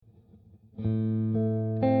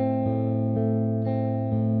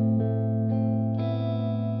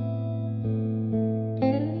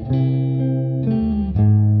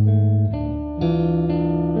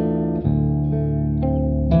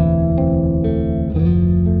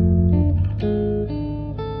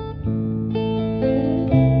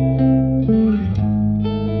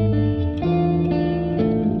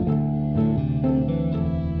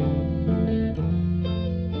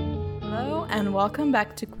Welcome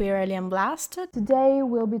back to Queer Alien Blast. Today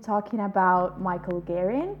we'll be talking about Michael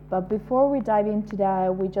Guerin, but before we dive into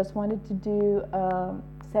that, we just wanted to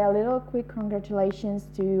say a little quick congratulations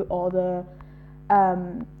to all the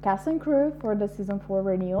cast and crew for the season 4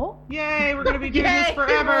 renewal. Yay, we're going to be doing this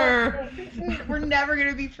forever. We're never going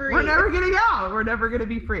to be free. We're never going to go. We're never going to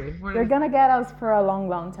be free. They're going to get us for a long,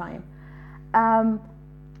 long time.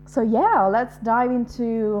 So yeah, let's dive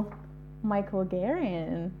into Michael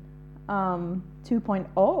Guerin.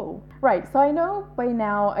 2.0. Right, so I know by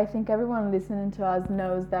now, I think everyone listening to us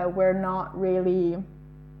knows that we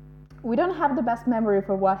don't have the best memory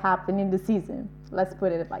for what happened in the season. Let's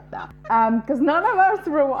put it like that. Because none of us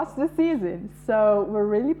watched the season. So we're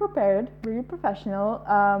really prepared, really professional.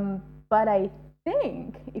 But I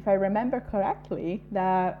think, if I remember correctly,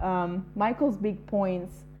 that Michael's big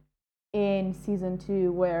points in season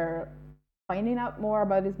 2 were finding out more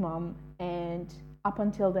about his mom and up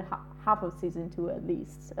until the half of season 2 at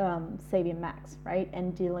least, saving Max, right?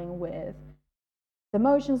 And dealing with the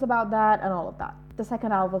emotions about that and all of that. The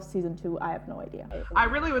second half of season 2, I have no idea. I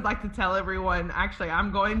really would like to tell everyone, actually,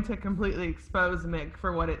 I'm going to completely expose Mick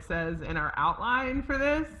for what it says in our outline for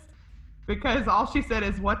this, because all she said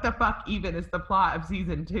is, what the fuck even is the plot of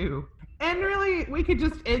season 2? And really, we could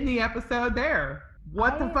just end the episode there.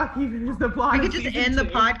 What the fuck even is the plot of season 2? We could just end the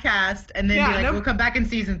podcast and then be like, we'll come back in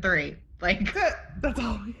season 3. Like that's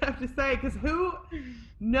all we have to say, because who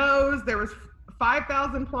knows? There was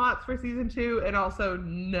 5,000 plots for season 2 and also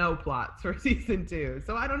no plots for season 2,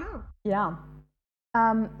 so I don't know. Yeah.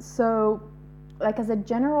 So like as a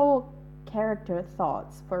general character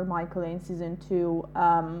thoughts for Michael in season 2,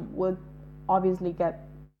 would obviously get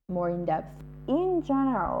more in depth. In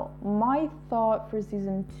general, my thought for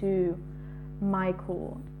season 2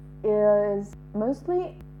 Michael is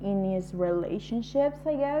mostly in his relationships,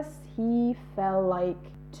 I guess. He felt like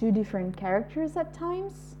two different characters at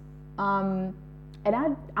times. And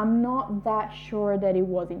I'm not that sure that it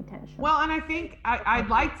was intentional. Well, and I think, I'd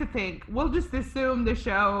like to think, we'll just assume the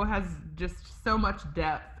show has just so much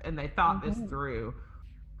depth and they thought this through,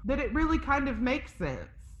 that it really kind of makes sense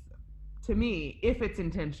to me if it's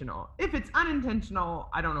intentional. If it's unintentional,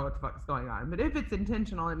 I don't know what the fuck's going on. But if it's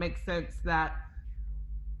intentional, it makes sense that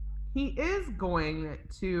he is going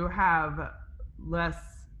to have less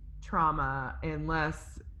trauma and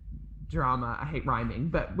less drama. I hate rhyming,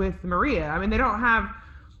 but with Maria, I mean, they don't have,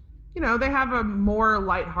 they have a more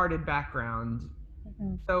lighthearted background.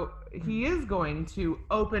 So he is going to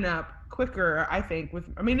open up quicker, I think,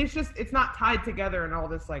 it's not tied together in all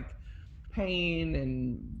this like pain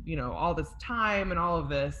and, all this time and all of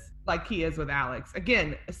this like he is with Alex.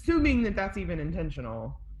 Again, assuming that that's even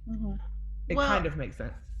intentional, it kind of makes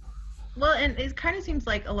sense. Well, and it kind of seems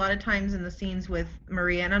like a lot of times in the scenes with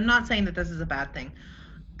Maria, and I'm not saying that this is a bad thing,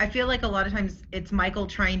 I feel like a lot of times it's Michael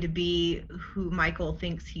trying to be who Michael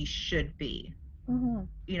thinks he should be. Who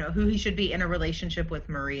he should be in a relationship with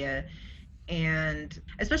Maria. And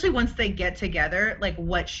especially once they get together, like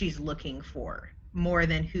what she's looking for more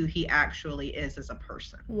than who he actually is as a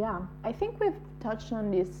person. Yeah, I think we've touched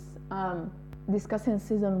on this discussing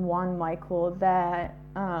season 1, Michael, that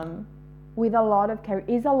with a lot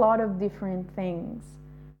of different things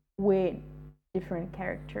with different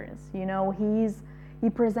characters. He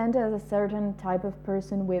presented as a certain type of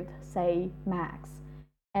person with, say, Max,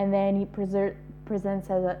 and then he presents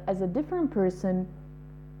as a different person,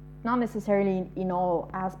 not necessarily in all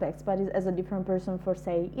aspects, but as a different person for,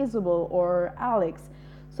 say, Isabel or Alex.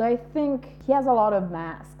 So I think he has a lot of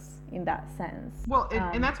masks in that sense. Well,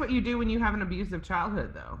 and that's what you do when you have an abusive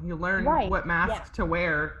childhood, though. You learn what mask to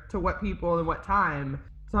wear to what people and what time.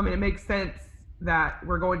 So, it makes sense that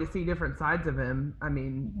we're going to see different sides of him.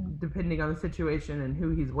 Depending on the situation and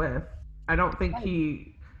who he's with. I don't think I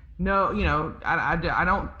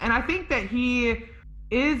don't, and I think that he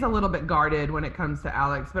is a little bit guarded when it comes to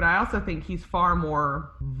Alex, but I also think he's far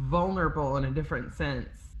more vulnerable in a different sense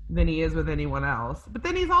than he is with anyone else. But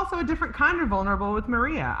then he's also a different kind of vulnerable with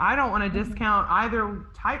Maria. I don't want to discount either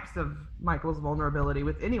types of Michael's vulnerability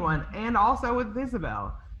with anyone, and also with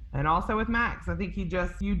Isabel, and also with Max. I think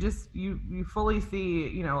you fully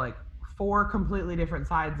see, like 4 completely different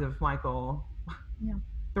sides of Michael. Yeah.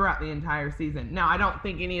 throughout the entire season. Now, I don't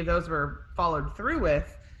think any of those were followed through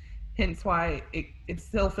with, hence why it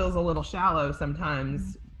still feels a little shallow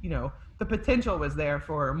sometimes. You know, the potential was there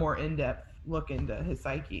for a more in-depth look into his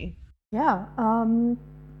psyche. Yeah.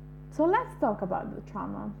 So let's talk about the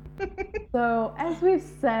trauma. So, as we've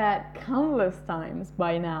said countless times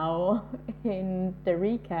by now in the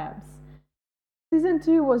recaps, season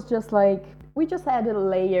 2 was just like, we just added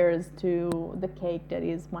layers to the cake that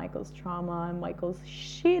is Michael's trauma and Michael's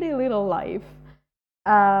shitty little life.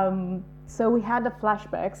 So we had the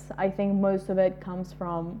flashbacks. I think most of it comes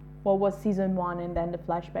from what was season 1 and then the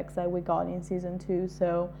flashbacks that we got in season 2.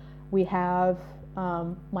 So we have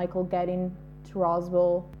Michael getting to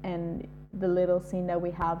Roswell and the little scene that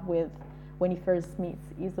we have with when he first meets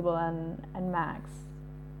Isabel and Max,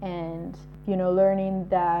 and you know, learning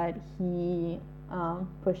that he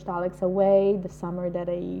pushed Alex away the summer that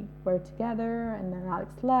they were together, and then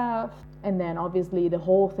Alex left, and then obviously the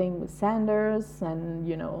whole thing with Sanders and,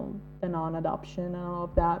 you know, the non-adoption and all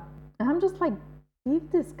of that. And I'm just like,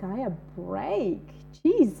 give this guy a break,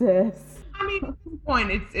 Jesus. I mean, at this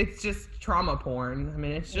point, it's just trauma porn. I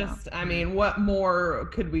mean, it's just, I mean, what more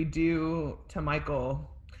could we do to Michael?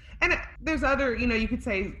 And there's other, you know, you could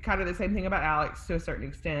say kind of the same thing about Alex to a certain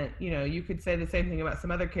extent. You know, you could say the same thing about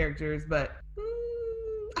some other characters, but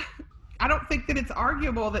I don't think that it's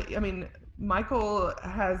arguable that, I mean, Michael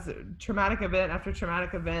has traumatic event after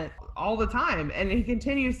traumatic event all the time, and he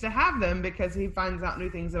continues to have them because he finds out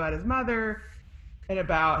new things about his mother and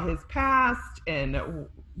about his past, and,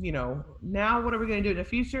 you know, now what are we going to do in the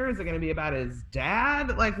future? Is it going to be about his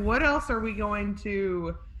dad? Like, what else are we going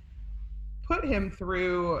to put him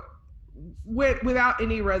through without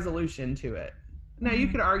any resolution to it? Now, you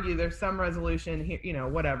could argue there's some resolution here, you know,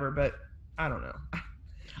 whatever, but I don't know.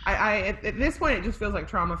 At this point, it just feels like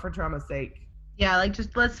trauma for trauma's sake. Yeah, like,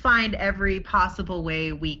 just let's find every possible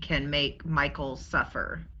way we can make Michael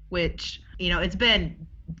suffer, which, you know, it's been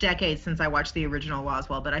decades since I watched the original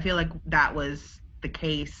Roswell, but I feel like that was the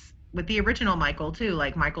case with the original Michael too.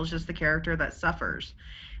 Like, Michael's just the character that suffers.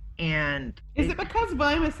 And is it because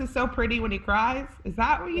Blamus is so pretty when he cries? Is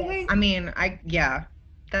that what you think? I mean,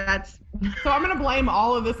 that's so I'm gonna blame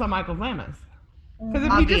all of this on Michael Blamus. Because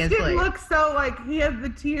if he just didn't look so, like, he had the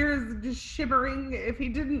tears just shimmering, if he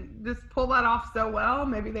didn't just pull that off so well,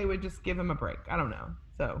 maybe they would just give him a break. I don't know.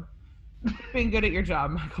 So, being good at your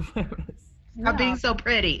job, Michael Blamus. Stop being so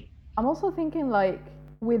pretty. I'm also thinking, like,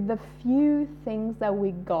 with the few things that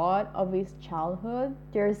we got of his childhood,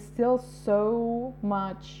 there's still so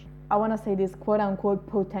much, I want to say this quote-unquote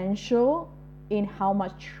potential in how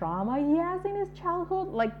much trauma he has in his childhood.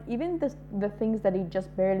 Like, even the things that he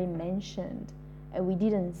just barely mentioned and we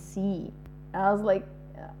didn't see. And I was like,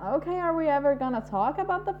 okay, are we ever gonna talk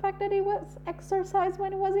about the fact that he was exercised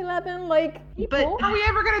when he was 11? Like, but are we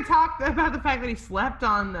ever gonna talk about the fact that he slept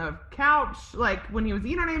on the couch, like, when he was,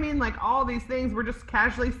 you know what I mean? Like, all these things we're just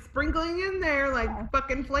casually sprinkling in there, like,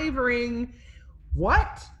 fucking flavoring.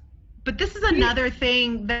 What? But this is another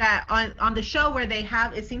thing that on the show where they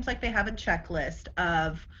have, it seems like they have a checklist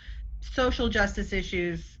of social justice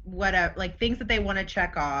issues, whatever, like things that they want to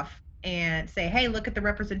check off and say, hey, look at the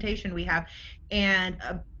representation we have. And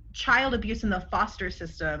child abuse in the foster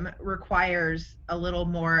system requires a little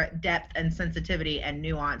more depth and sensitivity and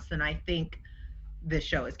nuance than I think this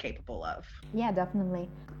show is capable of. Yeah, definitely.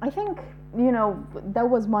 I think, you know, that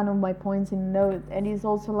was one of my points in note, and it's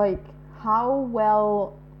also like, how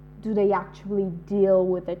well do they actually deal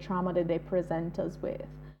with the trauma that they present us with?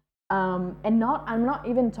 And I'm not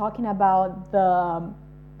even talking about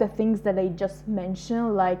the things that they just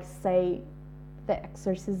mentioned, like, say, the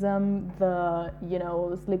exorcism, the, you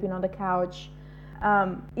know, sleeping on the couch.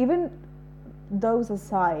 Even those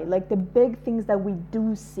aside, like, the big things that we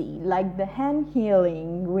do see, like the hand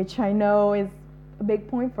healing, which I know is a big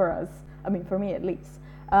point for us, I mean, for me at least,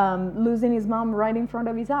 losing his mom right in front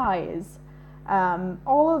of his eyes,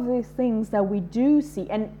 all of these things that we do see,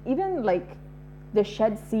 and even, like, the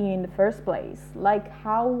shed scene in the first place, like,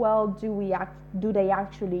 how well do they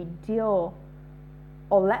actually deal,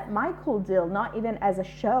 or let Michael deal, not even as a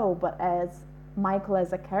show, but as Michael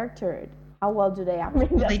as a character? How well do they actually?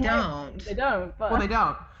 They don't. They don't. But. Well, they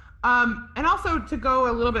don't. And also, to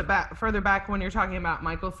go a little bit further back when you're talking about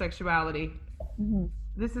Michael's sexuality,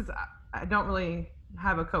 this is, I don't really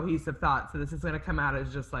have a cohesive thought, so this is going to come out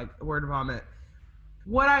as just like word vomit.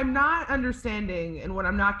 What I'm not understanding and what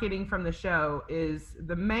I'm not getting from the show is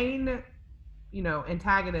the main, you know,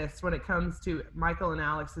 antagonist when it comes to Michael and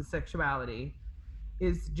Alex's sexuality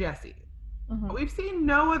is Jesse. We've seen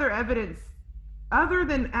no other evidence other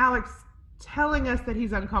than Alex telling us that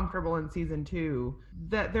he's uncomfortable in season 2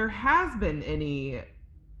 that there has been any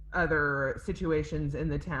other situations in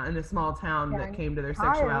the small town that came to their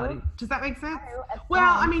Kyle. sexuality. Does that make sense? Kyle at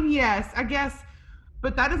Well, I some. mean, yes, I guess,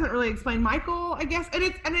 but that doesn't really explain Michael, I guess.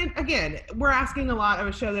 Again, we're asking a lot of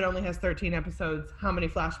a show that only has 13 episodes. How many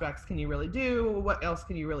flashbacks can you really do? What else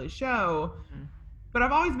can you really show? But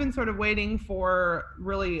I've always been sort of waiting for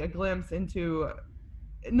really a glimpse into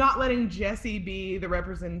not letting Jesse be the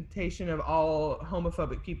representation of all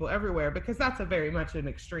homophobic people everywhere, because that's a very much an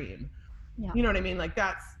extreme. Yeah. You know what I mean? Like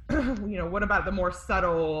that's, what about the more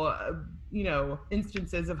subtle,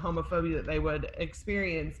 instances of homophobia that they would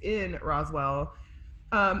experience in Roswell?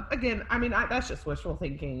 Again, I mean, that's just wishful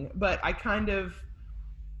thinking, but I kind of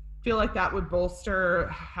feel like that would bolster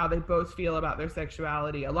how they both feel about their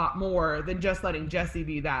sexuality a lot more than just letting Jesse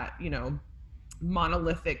be that,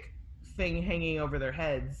 monolithic thing hanging over their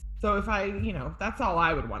heads. So if that's all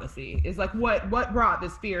I would want to see is like what brought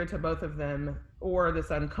this fear to both of them, or this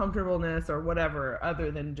uncomfortableness or whatever, other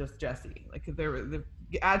than just Jesse. Like if there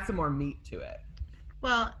add some more meat to it.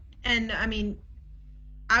 Well, and I mean,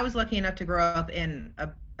 I was lucky enough to grow up in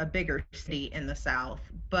a bigger city in the South,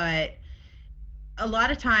 but a lot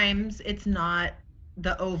of times it's not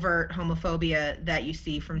the overt homophobia that you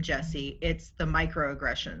see from Jesse. It's the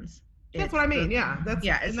microaggressions. That's what I mean.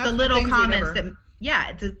 It's the little comments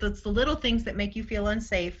it's the little things that make you feel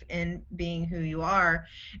unsafe in being who you are.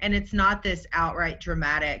 And it's not this outright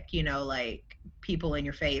dramatic, like people in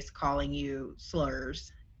your face calling you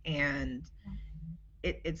slurs. And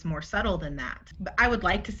it's more subtle than that. But I would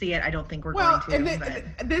like to see it. I don't think we're going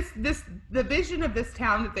to. The vision of this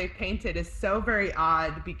town that they've painted is so very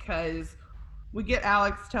odd, because we get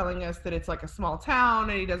Alex telling us that it's like a small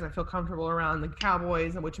town and he doesn't feel comfortable around the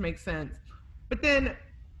cowboys, and which makes sense. But then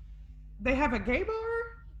they have a gay bar.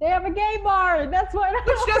 They have a gay bar. That's what.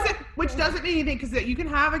 Which doesn't mean anything, because you can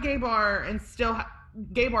have a gay bar and still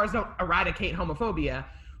gay bars don't eradicate homophobia,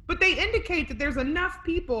 but they indicate that there's enough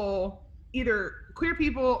people, either queer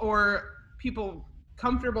people or people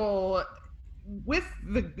comfortable with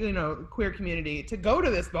the queer community, to go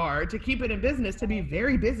to this bar, to keep it in business, to be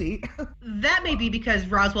very busy. That may be because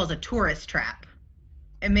Roswell's a tourist trap.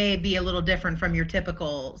 It may be a little different from your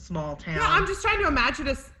typical small town. Yeah, I'm just trying to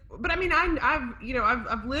imagine but I mean,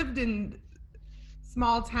 I've lived in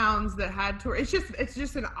small towns that had tour. It's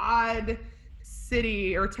just an odd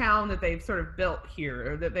city or town that they've sort of built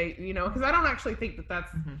here, that they, because I don't actually think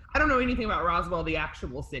that's, I don't know anything about Roswell, the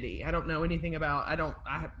actual city. I don't know anything about,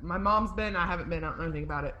 my mom's been, I haven't been, I don't know anything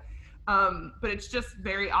about it. But it's just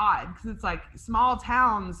very odd, because it's like small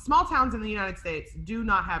towns in the United States do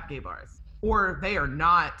not have gay bars, or they are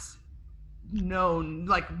not known,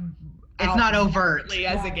 like, it's not overtly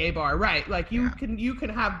as a gay bar, right? Like you can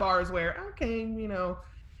have bars where, okay,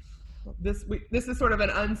 this is sort of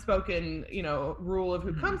an unspoken, rule of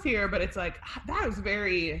who comes here, but it's like,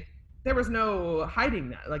 there was no hiding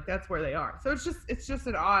that, like that's where they are. So it's just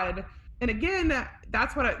an odd, and again,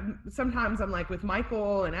 that's what sometimes I'm like with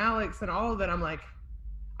Michael and Alex and all of it, I'm like,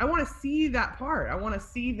 I want to see that part. I want to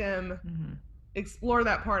see them explore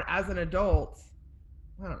that part as an adult.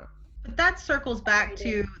 I don't know. But that circles back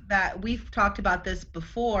to that we've talked about this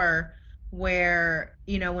before, where,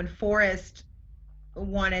 when Forrest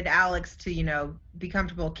wanted Alex to, be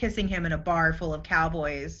comfortable kissing him in a bar full of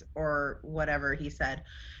cowboys or whatever he said.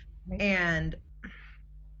 And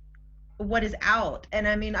what is out? And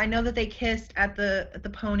I mean, I know that they kissed at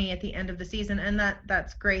the Pony at the end of the season, and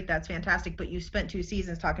that's great. That's fantastic. But you spent 2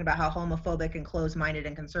 seasons talking about how homophobic and closed-minded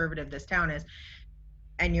and conservative this town is.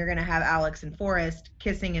 And you're going to have Alex and Forrest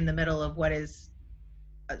kissing in the middle of what is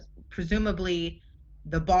presumably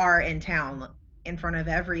the bar in town in front of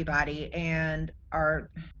everybody. And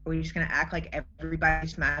are we just going to act like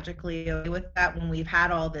everybody's magically okay with that, when we've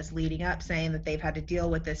had all this leading up saying that they've had to deal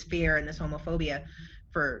with this fear and this homophobia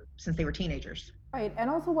since they were teenagers? Right. And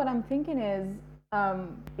also what I'm thinking is,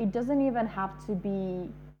 it doesn't even have to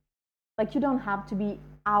be, like, you don't have to be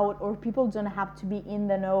out, or people don't have to be in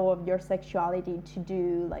the know of your sexuality to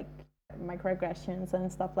do like microaggressions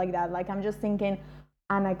and stuff like that. Like, I'm just thinking,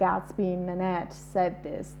 Anna Gatsby and Nanette said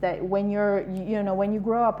this, that when when you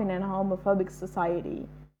grow up in a homophobic society,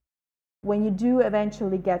 when you do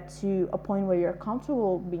eventually get to a point where you're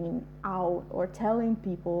comfortable being out or telling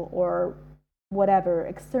people or whatever,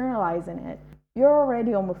 externalizing it, you're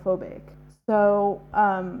already homophobic. So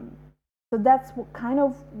that's what kind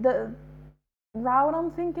of the route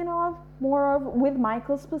I'm thinking of, more of with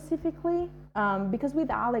Michael specifically, because with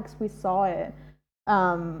Alex we saw it.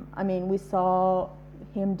 I mean, we saw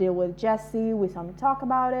him deal with Jesse, we saw him talk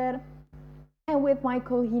about it, and with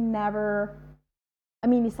Michael he never, I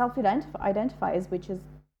mean, he self-identifies, which is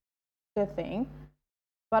the thing,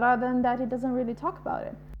 But other than that, he doesn't really talk about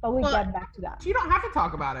it. But we'll get back to that. You don't have to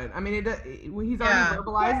talk about it. I mean, he's already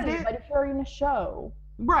verbalized it. But if you're in a show.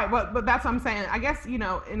 Right, but that's what I'm saying. I guess,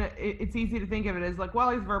 it's easy to think of it as like,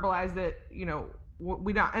 well, he's verbalized it,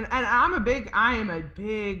 we don't. And I am a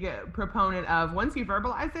big proponent of, once you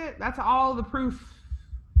verbalize it, that's all the proof,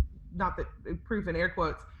 not the proof in air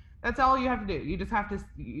quotes, that's all you have to do. You just have to,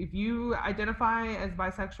 if you identify as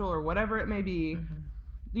bisexual or whatever it may be,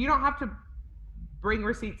 you don't have to bring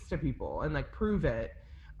receipts to people and like prove it.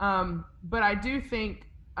 But I do think,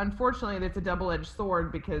 unfortunately, that's a double-edged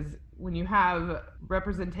sword, because when you have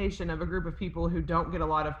representation of a group of people who don't get a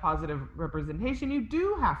lot of positive representation, you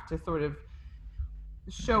do have to sort of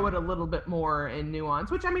show it a little bit more in nuance,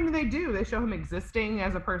 which, I mean, they do. They show him existing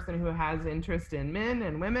as a person who has interest in men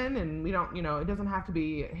and women, and we don't, it doesn't have to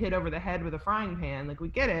be hit over the head with a frying pan. Like, we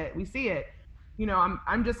get it, we see it.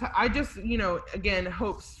 I just, again,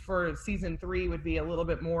 hopes for season 3 would be a little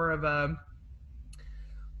bit more of a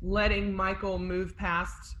letting Michael move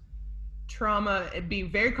past trauma and be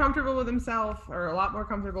very comfortable with himself, or a lot more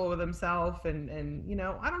comfortable with himself. And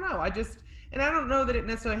I don't know. I don't know that it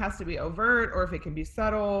necessarily has to be overt or if it can be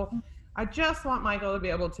subtle. I just want Michael to be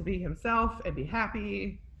able to be himself and be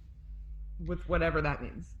happy with whatever that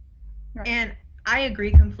means. Right. And I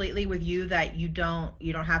agree completely with you that you don't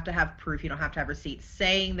have to have proof. You don't have to have receipts.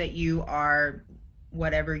 Saying that you are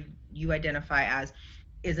whatever you identify as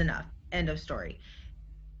is enough. End of story.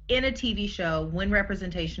 In a TV show, when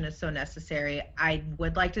representation is so necessary, I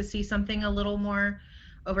would like to see something a little more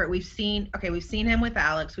overt. We've seen him with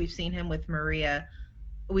Alex. We've seen him with Maria.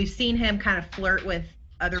 We've seen him kind of flirt with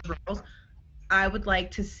other girls. I would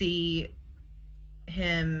like to see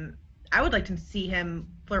him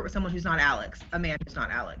flirt with someone who's not Alex, a man who's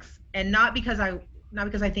not Alex. And not because I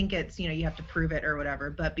think it's, you have to prove it or whatever,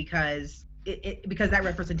 but because because that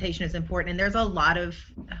representation is important. And there's a lot of,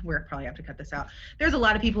 we'll probably have to cut this out. There's a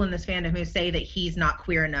lot of people in this fandom who say that he's not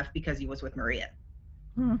queer enough because he was with Maria.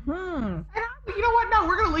 And you know what? No,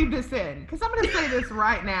 we're gonna leave this in, because I'm gonna say this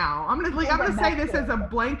right now. I'm gonna say this as a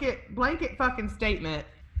blanket fucking statement.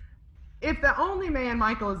 If the only man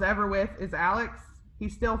Michael is ever with is Alex,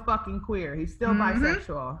 he's still fucking queer. He's still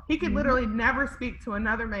bisexual. He could literally never speak to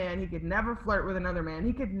another man. He could never flirt with another man.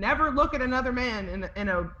 He could never look at another man in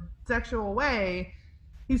a sexual way.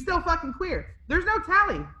 He's still fucking queer. There's no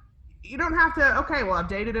tally. You don't have to, okay, well, I've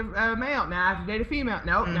dated a male. Now I have to date a female.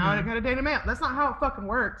 Nope, now I gotta date a male. That's not how it fucking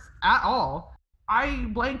works at all. I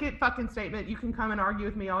blanket fucking statement. You can come and argue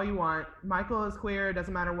with me all you want. Michael is queer. It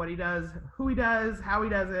doesn't matter what he does, who he does, how he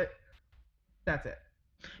does it. That's it.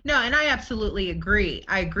 No, and I absolutely agree.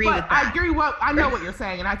 I agree with that. I know what you're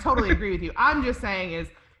saying, and I totally agree with you. I'm just saying is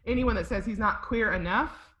anyone that says he's not queer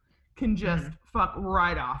enough can just fuck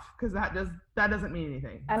right off, because that doesn't mean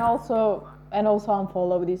anything. And also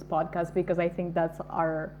unfollow this podcast, because I think that's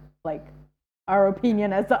our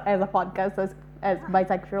opinion as a podcast as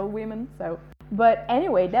bisexual women. So, but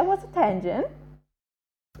anyway, that was a tangent.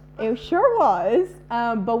 It sure was.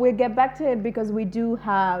 But we'll get back to it because we do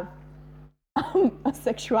have a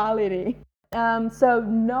sexuality. So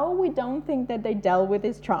no, we don't think that they dealt with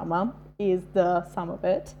this trauma, is the sum of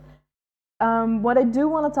it. What I do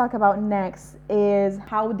want to talk about next is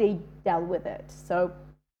how they dealt with it. So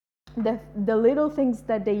the little things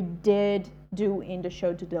that they did do in the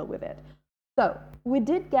show to deal with it. So we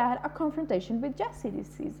did get a confrontation with Jesse this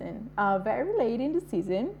season, very late in the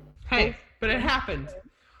season. Hey, but it happened.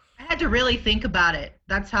 I had to really think about it.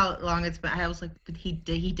 That's how long it's been. I was like, he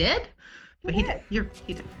did? But he did.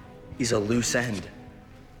 He did. He's a loose end.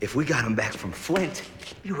 If we got him back from Flint,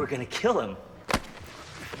 you were gonna kill him.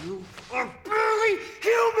 You are barely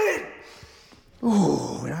human!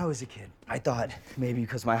 Ooh, when I was a kid, I thought maybe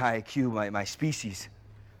because my high IQ, my species,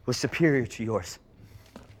 was superior to yours.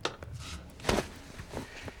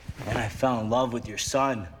 And I fell in love with your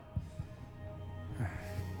son.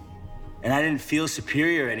 And I didn't feel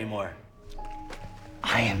superior anymore.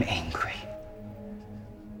 I am angry.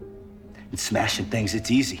 And smashing things, it's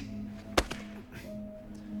easy.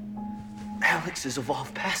 Alex has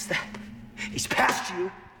evolved past that. He's past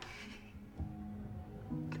you.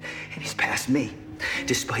 And he's past me.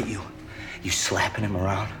 Despite you slapping him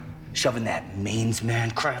around, shoving that Mains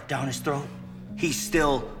man crap down his throat, he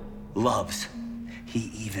still loves.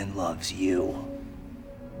 He even loves you.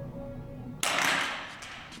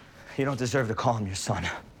 You don't deserve to call him your son.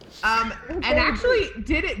 And actually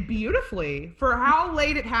did it beautifully for how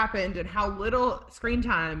late it happened and how little screen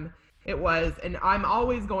time it was. And I'm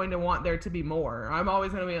always going to want there to be more. I'm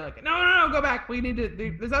always going to be like, no, go back.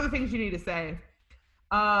 There's other things you need to say.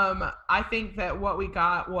 I think that what we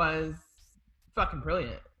got was fucking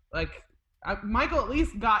brilliant. Like, Michael at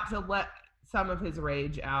least got to let some of his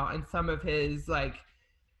rage out and some of his like,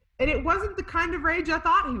 and it wasn't the kind of rage I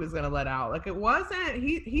thought he was going to let out. Like it wasn't,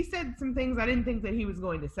 he said some things I didn't think that he was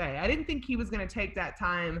going to say. I didn't think he was going to take that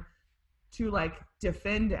time to like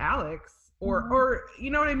defend Alex or you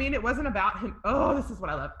know what I mean? It wasn't about him. Oh, this is what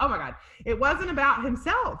I love. Oh my God. It wasn't about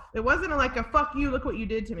himself. It wasn't like a fuck you, look what you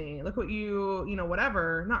did to me. Look what you know,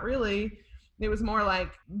 whatever. Not really. It was more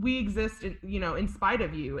like we exist, in spite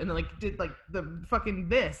of you, and like did like the fucking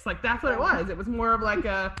this, like that's what it was. It was more of like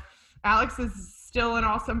Alex is still an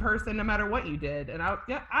awesome person no matter what you did, and I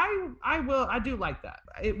do like that.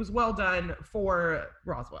 It was well done for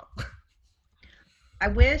Roswell. I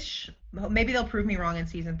wish, maybe they'll prove me wrong in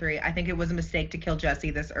season 3. I think it was a mistake to kill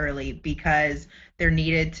Jesse this early because there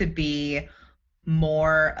needed to be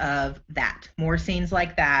more of that, more scenes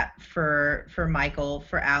like that for Michael,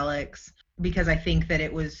 for Alex, because I think that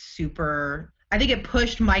it was I think it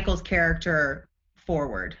pushed Michael's character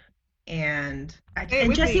forward. And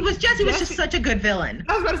Jesse was just such a good villain.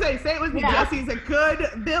 I was about to say it with me. Yeah. Jesse's a good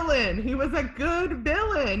villain. He was a good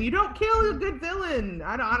villain. You don't kill a good villain.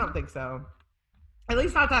 I don't think so. At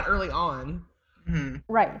least not that early on. Mm-hmm.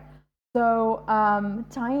 Right. So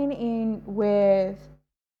tying in with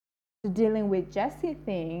the dealing with Jesse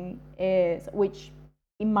thing is, which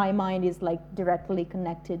in my mind is like directly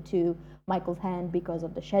connected to Michael's hand because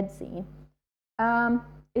of the shed scene.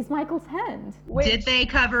 Is Michael's hand. Did they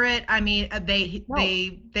cover it? I mean,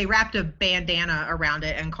 they wrapped a bandana around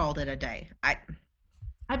it and called it a day.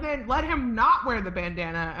 And then let him not wear the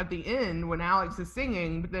bandana at the end when Alex is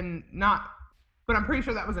singing, but then not. But I'm pretty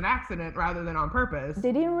sure that was an accident rather than on purpose.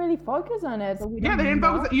 They didn't really focus on it. So they didn't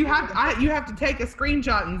focus. You have to take a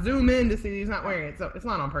screenshot and zoom in to see he's not wearing it. So it's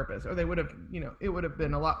not on purpose, or they would have, it would have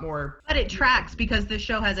been a lot more. But it tracks because this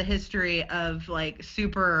show has a history of like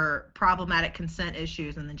super problematic consent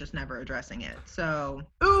issues and then just never addressing it. So.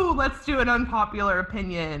 Ooh, let's do an unpopular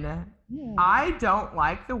opinion. Yeah. I don't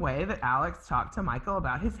like the way that Alex talked to Michael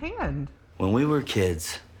about his hand. When we were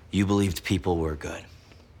kids, you believed people were good,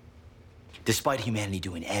 despite humanity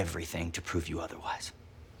doing everything to prove you otherwise.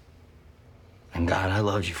 And God, I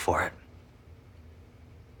loved you for it.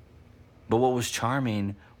 But what was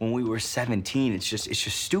charming when we were 17, it's just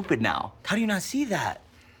stupid now. How do you not see that?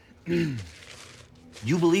 You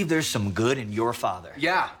believe there's some good in your father.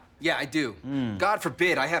 Yeah, I do. God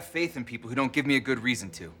forbid I have faith in people who don't give me a good reason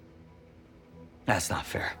to. That's not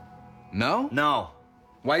fair. No? No.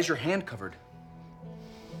 Why is your hand covered?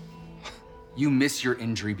 You miss your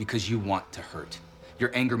injury because you want to hurt.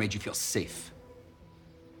 Your anger made you feel safe.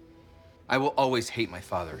 I will always hate my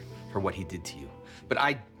father for what he did to you. But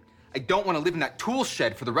I don't want to live in that tool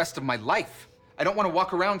shed for the rest of my life. I don't want to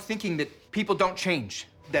walk around thinking that people don't change.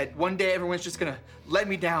 That one day everyone's just gonna let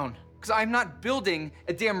me down. Because I'm not building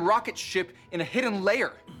a damn rocket ship in a hidden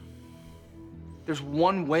layer. There's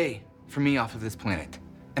one way for me off of this planet.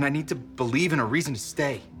 And I need to believe in a reason to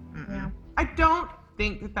stay. Yeah. I don't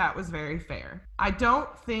think that was very fair. I don't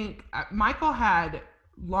think Michael had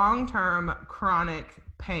long-term chronic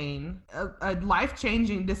pain, a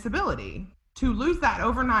life-changing disability. To lose that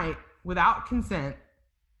overnight without consent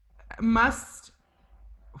must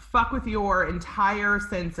fuck with your entire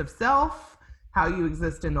sense of self, how you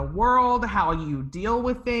exist in the world, how you deal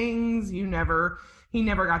with things. He never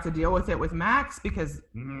got to deal with it with Max because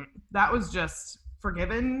that was just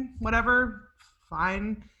forgiven, whatever,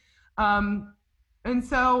 fine. And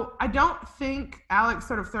so I don't think Alex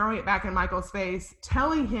sort of throwing it back in Michael's face,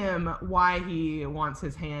 telling him why he wants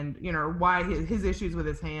his hand, why his issues with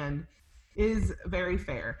his hand is very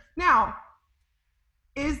fair. Now,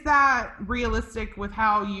 is that realistic with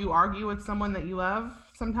how you argue with someone that you love?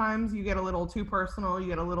 Sometimes you get a little too personal, you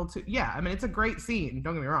get a little too, it's a great scene,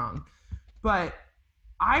 don't get me wrong. But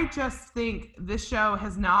I just think this show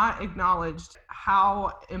has not acknowledged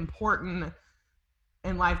how important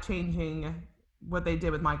and life-changing what they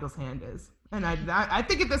did with Michael's hand is. And I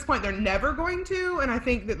think at this point they're never going to, and I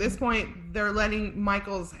think that at this point they're letting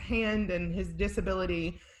Michael's hand and his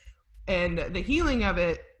disability and the healing of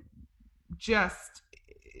it just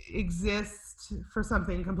exist for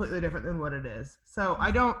something completely different than what it is. So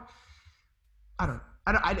I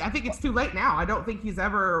think it's too late now. I don't think it's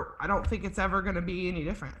ever going to be any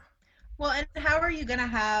different. Well, and how are you going to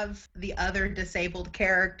have the other disabled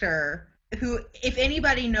character who, if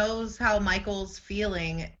anybody knows how Michael's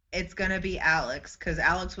feeling, it's going to be Alex, because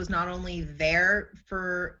Alex was not only there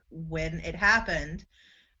for when it happened,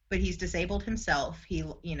 but he's disabled himself. He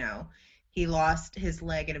lost his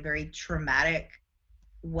leg in a very traumatic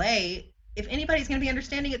way if anybody's going to be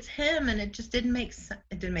understanding, it's him, and it just didn't make sense.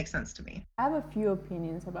 It didn't make sense to me. I have a few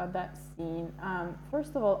opinions about that scene.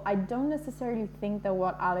 First of all, I don't necessarily think that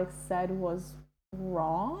what Alex said was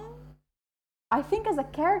wrong. I think as a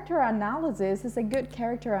character analysis, it's a good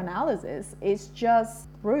character analysis. It's just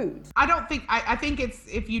rude. I don't think, I think it's,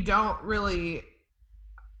 if you don't really,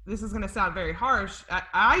 this is going to sound very harsh.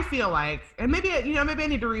 I feel like, and maybe, maybe I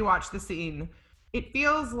need to rewatch the scene. It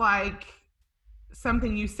feels like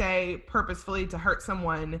something you say purposefully to hurt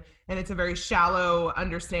someone, and it's a very shallow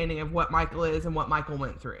understanding of what Michael is and what Michael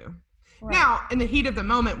went through. Right. Now, in the heat of the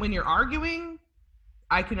moment when you're arguing,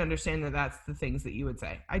 I can understand that that's the things that you would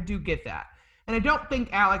say. I do get that. And I don't think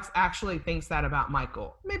Alex actually thinks that about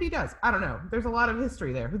Michael. Maybe he does. I don't know. There's a lot of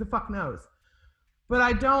history there. Who the fuck knows? But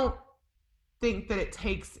I don't think that it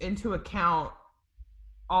takes into account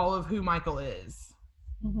all of who Michael is.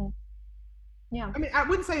 Mm-hmm. Yeah. I mean, I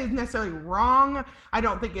wouldn't say it's necessarily wrong. I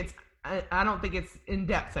don't think it's in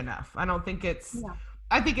depth enough. I don't think it's, yeah.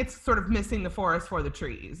 I think it's sort of missing the forest for the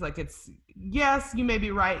trees. Like, it's, yes, you may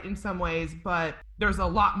be right in some ways, but there's a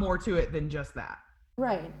lot more to it than just that.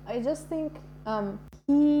 Right. I just think Alex,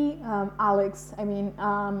 I mean,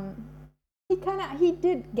 he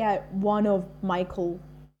did get one of Michael's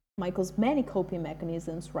many coping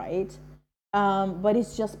mechanisms, right? But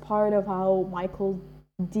it's just part of how Michael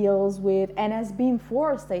deals with, and has been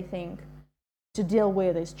forced, I think, to deal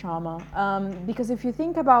with his trauma. Because if you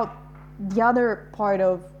think about the other part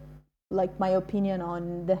of, like, my opinion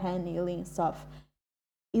on the hand healing stuff,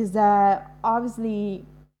 is that obviously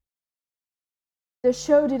the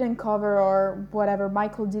show didn't cover, or whatever,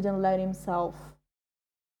 Michael didn't let himself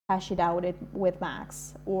hash it out with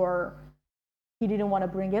Max, or he didn't want to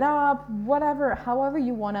bring it up, whatever, however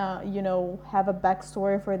you want to, have a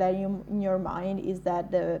backstory for that in your mind, is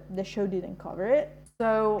that the show didn't cover it.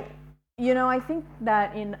 So, I think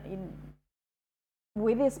that in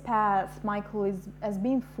with his path, Michael has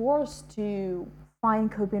been forced to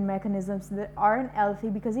find coping mechanisms that aren't healthy,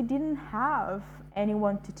 because he didn't have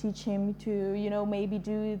anyone to teach him to, maybe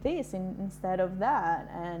do this instead of that.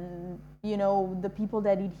 And, the people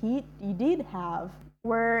that he did have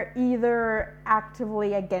were either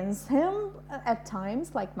actively against him at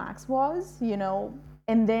times, like Max was,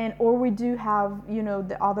 and then, or we do have,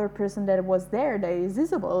 the other person that was there, that is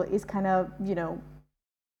Isabel, is kind of,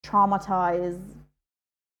 traumatized,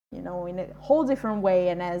 in a whole different way,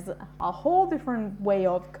 and has a whole different way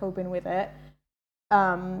of coping with it.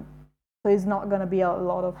 So it's not going to be a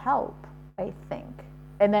lot of help, I think.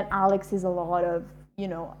 And then Alex is a lot of,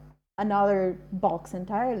 another box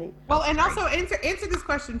entirely. Well, and also answer this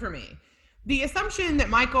question for me. The assumption that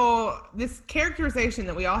Michael, this characterization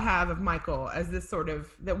that we all have of Michael as this sort of,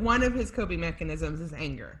 that one of his coping mechanisms is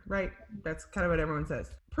anger, right? That's kind of what everyone says.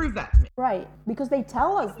 Prove that to me. Right, because they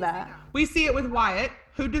tell us that. We see it with Wyatt,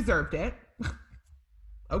 who deserved it.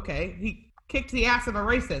 Okay, he kicked the ass of a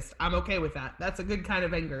racist. I'm okay with that. That's a good kind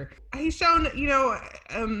of anger. He's shown,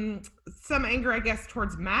 some anger, I guess,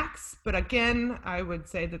 towards Max, but again, I would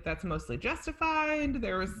say that that's mostly justified.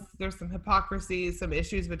 There's some hypocrisy, some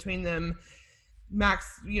issues between them.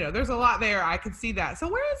 Max, there's a lot there. I could see that. So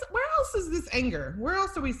where else is this anger? Where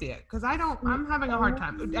else do we see it? Because I'm having a hard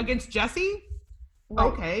time. Against Jesse?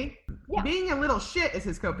 Okay. Yeah. Being a little shit is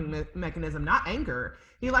his coping mechanism, not anger.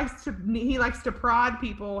 He likes to prod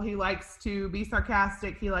people. He likes to be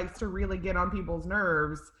sarcastic. He likes to really get on people's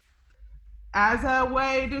nerves as a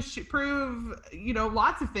way to prove,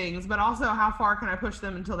 lots of things, but also how far can I push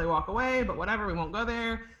them until they walk away, but whatever, we won't go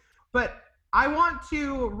there. But I want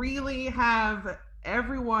to really have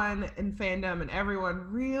everyone in fandom and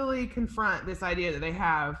everyone really confront this idea that they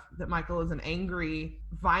have that Michael is an angry,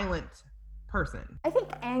 violent person. I think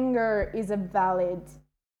anger is a valid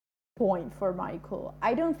point for Michael.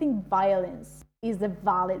 I don't think violence is a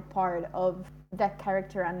valid part of that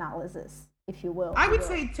character analysis, if you will. I would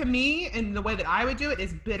say, to me, and the way that I would do it,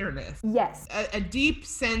 is bitterness. Yes. A deep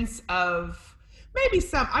sense of maybe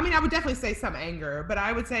I would definitely say some anger, but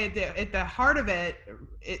I would say that at the heart of it,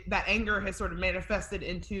 that anger has sort of manifested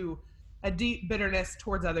into a deep bitterness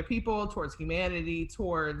towards other people, towards humanity,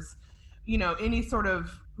 towards, any sort of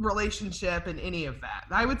relationship and any of that.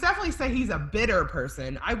 I would definitely say he's a bitter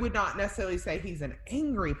person. I would not necessarily say he's an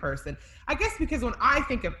angry person. I guess because when I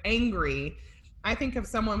think of angry, I think of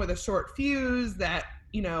someone with a short fuse that,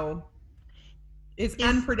 is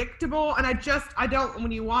unpredictable. And I don't,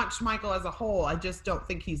 when you watch Michael as a whole, I just don't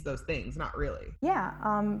think he's those things. Not really. Yeah.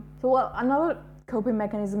 Another coping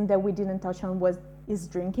mechanism that we didn't touch on is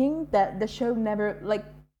drinking, that the show never,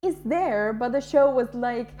 is there, but the show was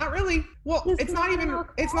like, not really. Well, it's not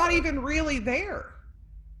even really there.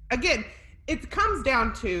 Again, it comes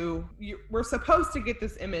down to we're supposed to get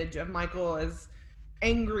this image of Michael as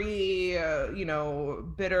angry,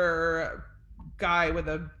 bitter guy with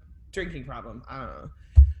a drinking problem.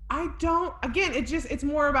 I don't know. Again, it's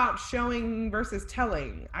more about showing versus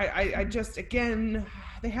telling. I just, again,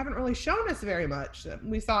 they haven't really shown us very much.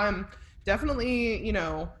 We saw him definitely,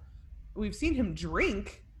 we've seen him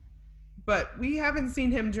drink, but we haven't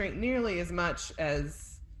seen him drink nearly as much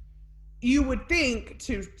as you would think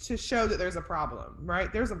to show that there's a problem,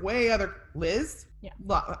 right? There's a way other Liz,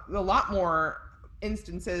 a lot more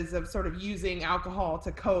instances of sort of using alcohol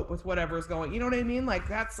to cope with whatever's going, you know what I mean? Like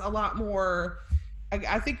that's a lot more.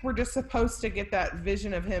 I think we're just supposed to get that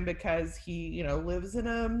vision of him because he, lives in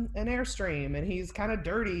an Airstream and he's kind of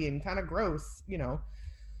dirty and kind of gross,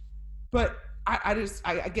 But I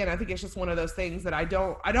think it's just one of those things that I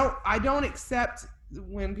don't accept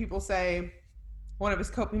when people say one of his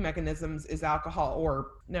coping mechanisms is alcohol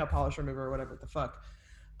or nail polish remover or whatever the fuck.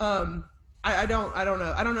 I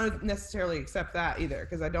don't necessarily accept that either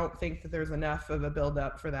because I don't think that there's enough of a build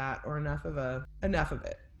up for that or enough of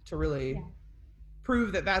it to really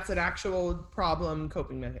prove that that's an actual problem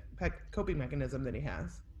coping mechanism that he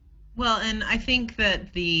has. Well, and I think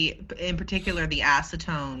that in particular the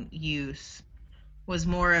acetone use was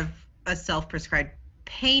more of a self-prescribed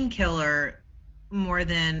painkiller more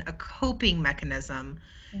than a coping mechanism.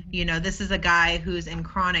 Mm-hmm. This is a guy who's in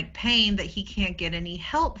chronic pain that he can't get any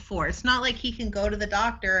help for. It's not like he can go to the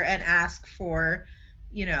doctor and ask for,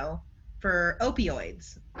 for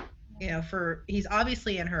opioids, he's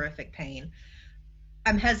obviously in horrific pain.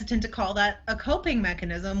 I'm hesitant to call that a coping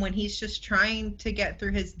mechanism when he's just trying to get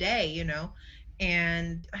through his day,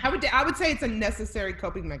 and I would say it's a necessary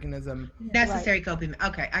coping mechanism. Coping.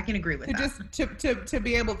 Okay, I can agree with that. Just to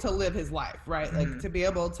be able to live his life, right? Mm-hmm. Like to be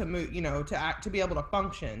able to move, to act, to be able to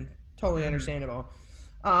function. Totally understandable.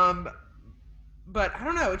 But I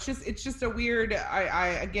don't know. It's just a weird.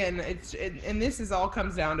 And this all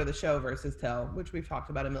comes down to the show versus tell, which we've talked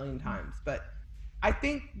about a million times, but. I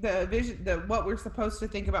think the vision, what we're supposed to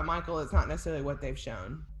think about Michael is not necessarily what they've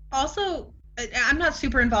shown. Also, I'm not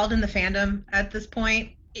super involved in the fandom at this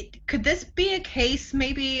point. Could this be a case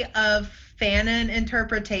maybe of fanon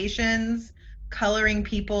interpretations coloring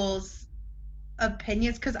people's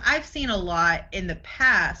opinions? Because I've seen a lot in the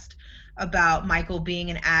past about Michael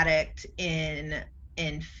being an addict in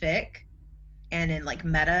fic and in like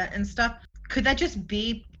meta and stuff. Could that just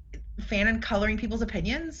be fanon coloring people's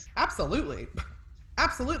opinions? Absolutely.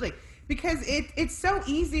 Because it's so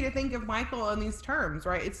easy to think of Michael in these terms,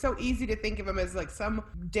 right? It's so easy to think of him as like some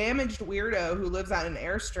damaged weirdo who lives out in an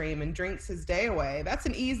Airstream and drinks his day away. That's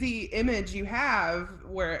an easy image you have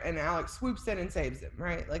and Alex swoops in and saves him,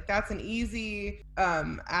 right? Like that's an easy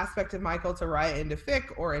aspect of Michael to write into fic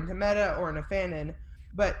or into meta or in a fanon.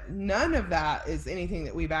 But none of that is anything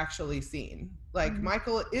that we've actually seen. Like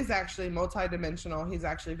Michael is actually multidimensional. He's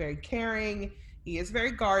actually very caring. He is very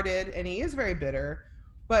guarded and he is very bitter,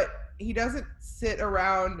 but he doesn't sit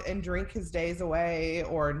around and drink his days away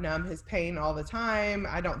or numb his pain all the time.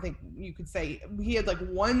 I don't think you could say he had like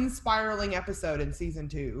one spiraling episode in season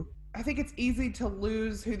 2. I think it's easy to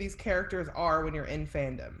lose who these characters are when you're in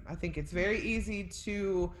fandom. I think it's very easy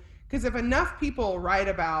because if enough people write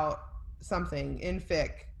about something in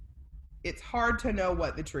fic, it's hard to know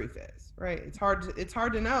what the truth is, right? It's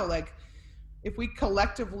hard to know, like, if we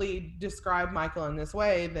collectively describe Michael in this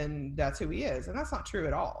way, then that's who he is. And that's not true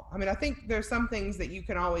at all. I mean, I think there's some things that you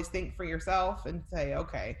can always think for yourself and say,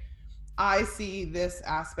 okay, I see this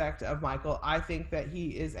aspect of Michael. I think that he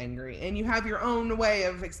is angry. And you have your own way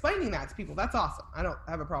of explaining that to people. That's awesome. I don't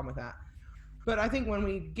have a problem with that. But I think when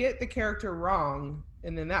we get the character wrong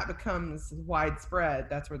and then that becomes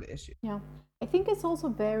widespread, that's where the issue. Yeah. I think it's also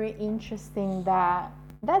very interesting that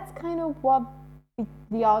that's kind of what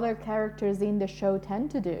the other characters in the show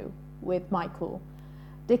tend to do with Michael.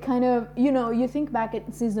 They kind of, you think back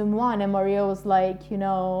at season 1 and Maria was like,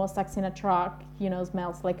 sex in a truck,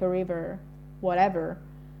 smells like a river, whatever.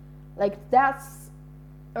 Like that's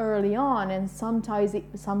early on, and sometimes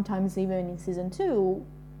even in season 2,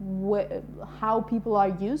 how people are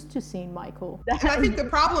used to seeing Michael. And I think the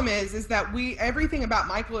problem is that everything about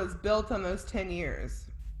Michael is built on those 10 years.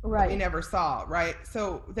 Right. We never saw, right?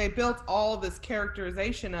 So they built all this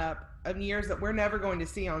characterization up of years that we're never going to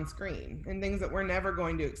see on screen and things that we're never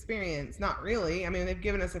going to experience. Not really. I mean, they've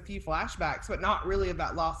given us a few flashbacks, but not really of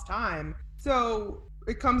that lost time. So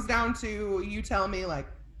it comes down to you tell me like,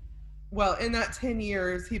 well, in that 10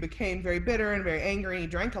 years, he became very bitter and very angry and he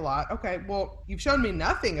drank a lot. Okay, well, you've shown me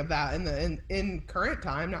nothing of that in current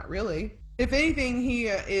time, not really. If anything, he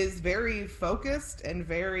is very focused and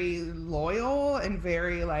very loyal and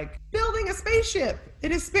very like building a spaceship in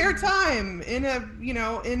his spare time in a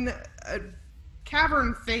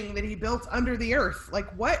cavern thing that he built under the earth.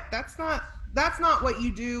 Like, what? That's not what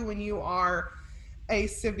you do when you are a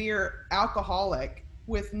severe alcoholic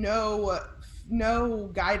with no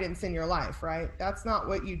guidance in your life, right? That's not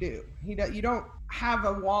what you do. You don't have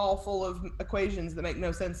a wall full of equations that make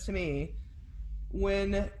no sense to me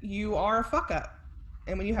when you are a fuck up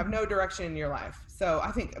and when you have no direction in your life. So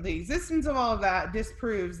I think the existence of all of that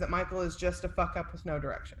disproves that Michael is just a fuck up with no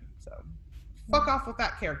direction. So fuck off with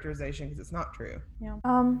that characterization, because it's not true. Yeah.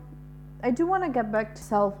 I do want to get back to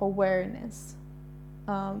self-awareness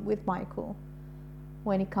with Michael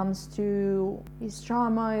when it comes to his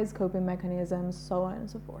trauma, his coping mechanisms, so on and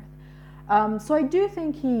so forth. So I do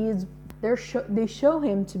think they show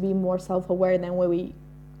him to be more self-aware than what we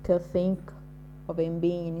could think of him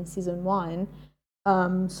being in season 1.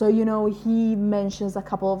 So, he mentions a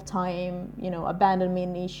couple of times,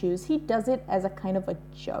 abandonment issues. He does it as a kind of a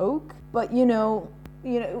joke, but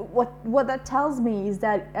what that tells me is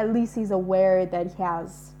that at least he's aware that he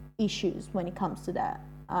has issues when it comes to that.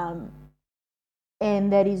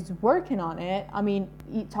 And that he's working on it. I mean,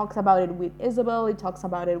 he talks about it with Isabel, he talks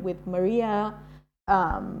about it with Maria.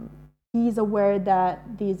 He's aware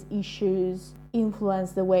that these issues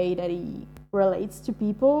influence the way that he relates to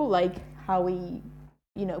people, like how he,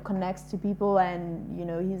 connects to people, and,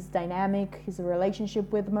 his dynamic, his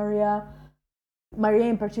relationship with Maria. Maria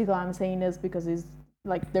in particular, I'm saying this because it's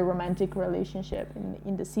like the romantic relationship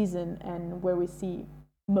in the season and where we see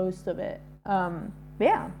most of it.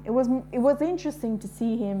 Yeah, it was interesting to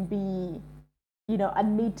see him be,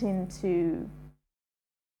 admitting to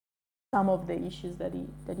some of the issues that he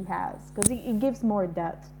has, because it gives more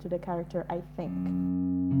depth to the character, I think.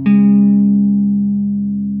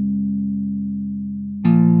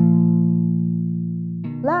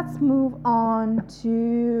 Let's move on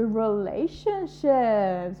to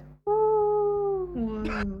relationships.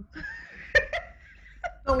 Woo.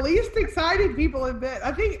 The least excited people in bed.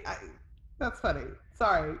 I think that's funny.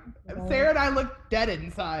 Sorry. Sarah and I looked dead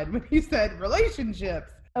inside when you said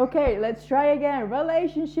relationships. Okay, let's try again.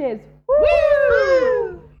 Relationships.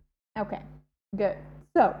 Woo! Okay, good.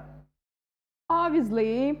 So,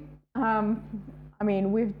 obviously,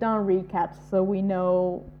 we've done recaps, so we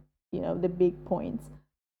know, the big points.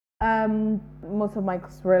 Most of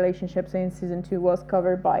Michael's relationships in season 2 was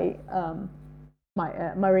covered by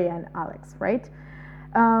Maria and Alex, right?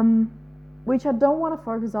 Which I don't want to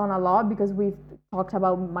focus on a lot because we've talked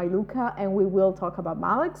about Myluka and we will talk about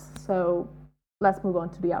Malix, so let's move on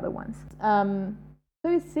to the other ones. So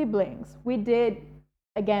his siblings, we did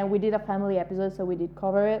a family episode, so we did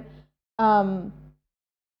cover it.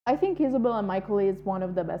 I think Isabel and Michael is one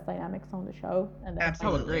of the best dynamics on the show. And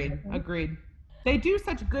Absolutely. Agreed. They do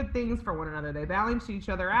such good things for one another. They balance each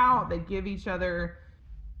other out. They give each other...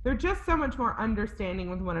 They're just so much more understanding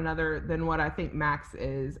with one another than what I think Max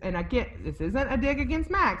is. And I get, this isn't a dig against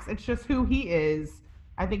Max. It's just who he is.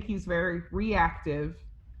 I think he's very reactive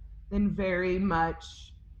and very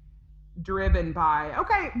much driven by,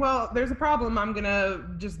 okay, well, there's a problem. I'm going to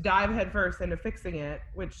just dive headfirst into fixing it,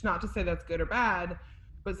 which not to say that's good or bad,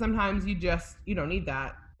 but sometimes you don't need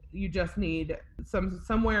that. You just need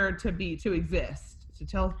somewhere to exist, to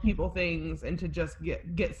tell people things and to just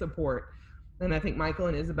get support. And I think Michael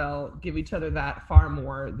and Isabel give each other that far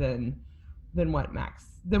more than what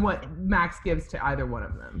Max gives to either one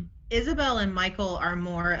of them. Isabel and Michael are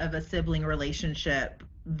more of a sibling relationship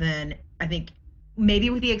than, I think,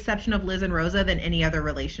 maybe with the exception of Liz and Rosa, than any other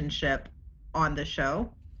relationship on the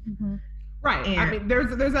show. Mm-hmm. Right. And, I mean,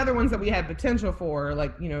 there's other ones that we had potential for,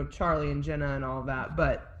 like, Charlie and Jenna and all of that,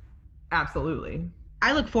 but absolutely.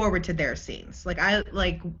 I look forward to their scenes.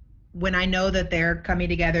 When I know that they're coming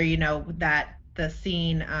together, that the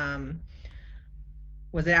scene,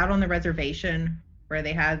 was it out on the reservation where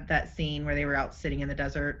they had that scene where they were out sitting in the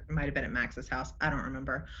desert? It might have been at Max's house. I don't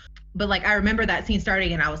remember. But I remember that scene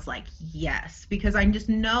starting and I was like, yes, because I just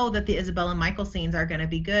know that the Isabel and Michael scenes are going to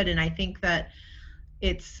be good. And I think that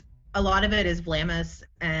a lot of it is Vlamis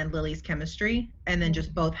and Lily's chemistry, and then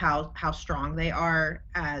just both how strong they are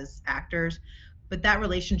as actors. But that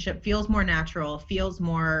relationship feels more natural, feels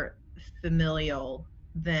more familial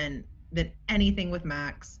than anything with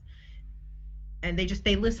Max. And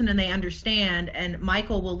they listen and they understand, and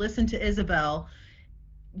Michael will listen to Isabel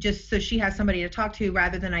just so she has somebody to talk to,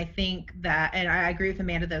 rather than, I think that, and I agree with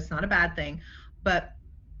Amanda that it's not a bad thing, but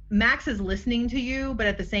Max is listening to you, but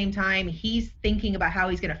at the same time he's thinking about how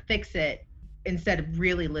he's going to fix it instead of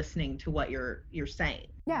really listening to what you're saying.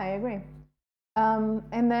 Yeah, I agree.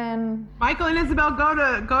 And then Michael and Isabel go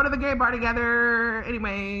to the gay bar together.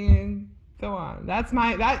 Anyway, go on. That's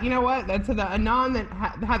you know what? That's to the Anon that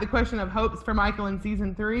had the question of hopes for Michael in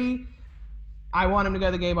season 3. I want him to go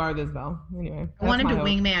to the gay bar with Isabel. Anyway, I want him to hope.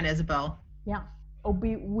 wingman Isabel. yeah, or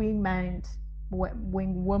be wingwoman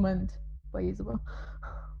by Isabel.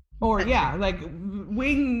 Or yeah, like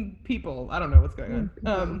wing people. I don't know what's going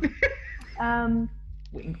on.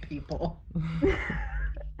 Wing people.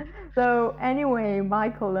 So anyway,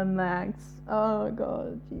 Michael and Max. Oh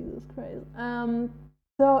God, Jesus Christ.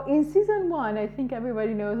 So in season 1, I think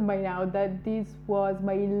everybody knows by now that this was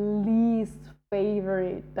my least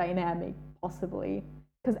favorite dynamic, possibly,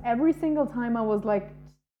 because every single time I was like,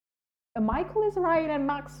 Michael is right and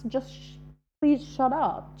Max just please shut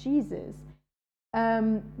up, Jesus.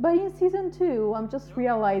 But in season 2, I'm just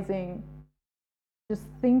realizing, just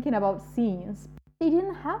thinking about scenes, they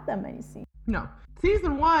didn't have that many scenes. No.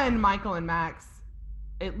 Season 1, Michael and Max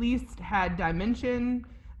at least had dimension,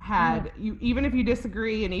 even if you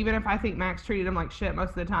disagree, and even if I think Max treated him like shit most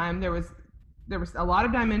of the time, there was a lot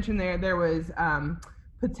of dimension there. There was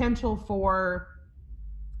potential for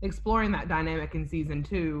exploring that dynamic in season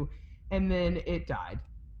 2, and then it died.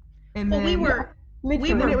 And then we were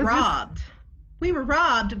robbed. We were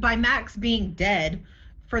robbed by Max being dead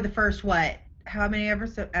for the first how many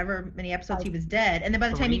episodes he was dead, and then by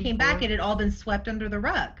the time he came back, it had all been swept under the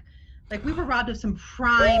rug. Like, we were robbed of some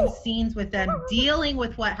prime scenes with them dealing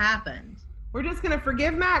with what happened. We're just gonna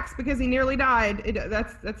forgive Max because he nearly died.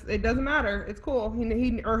 It doesn't matter. It's cool.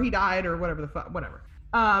 He died or whatever the fuck, whatever.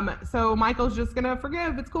 So Michael's just gonna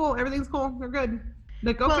forgive. It's cool. Everything's cool. They're good.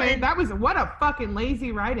 Like, okay, that was what a fucking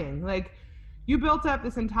lazy writing. Like, you built up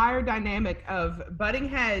this entire dynamic of butting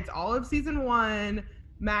heads all of season 1,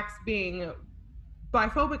 Max being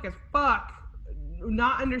biphobic as fuck,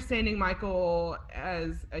 not understanding Michael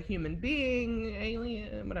as a human being,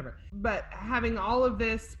 alien, whatever, but having all of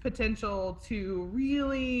this potential to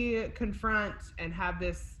really confront and have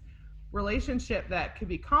this relationship that could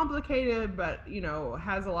be complicated, but, you know,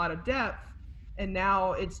 has a lot of depth, and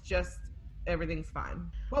now it's just everything's fine.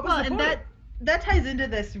 What was the point? That ties into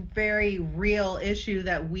this very real issue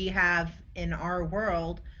that we have in our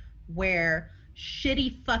world, where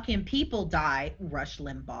shitty fucking people die, Rush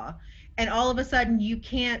Limbaugh, and all of a sudden you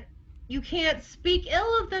can't speak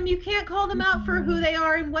ill of them. You can't call them out for who they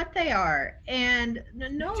are and what they are. And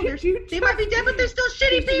no, they might be dead, but they're still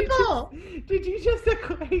shitty people. Did you just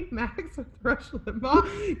equate Max with Rush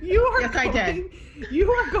Limbaugh? Yes, I did.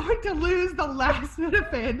 You are going to lose the last bit of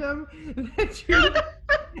fandom that you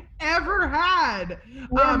ever had.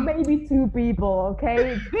 Maybe 2 people,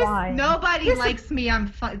 okay? It's fine. Nobody likes me.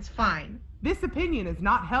 It's fine. This opinion is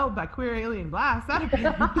not held by Queer Alien Blast. That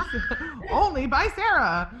opinion is only by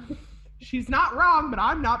Sarah. She's not wrong, but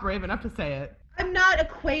I'm not brave enough to say it. I'm not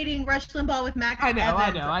equating Rush Limbaugh with Max Evans.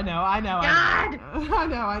 I God!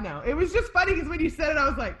 I know. It was just funny because when you said it, I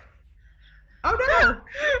was like, oh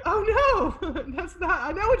no. That's not,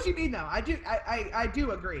 I know what you mean though. I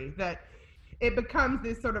do agree that it becomes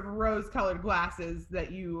this sort of rose-colored glasses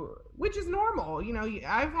which is normal. You know,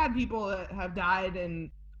 I've had people that have died and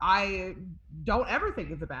I don't ever think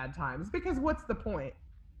it's a bad time. It's because what's the point?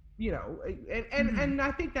 You know, and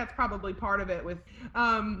I think that's probably part of it with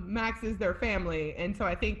Max is their family. And so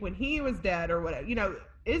I think when he was dead or whatever, you know,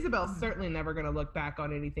 Isabel's certainly never going to look back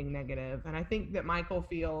on anything negative. And I think that Michael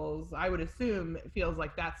feels like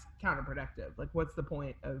that's counterproductive. Like, what's the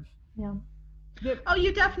point of... Yeah. Oh,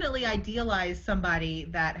 you definitely idealize somebody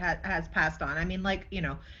that has passed on. I mean, like, you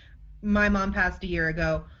know, my mom passed a year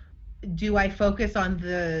ago. Do I focus on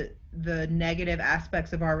the negative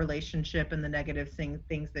aspects of our relationship and the negative things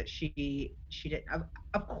that she did?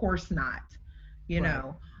 Of course not, you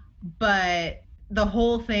know. But the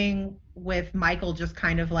whole thing with Michael just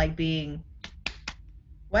kind of like being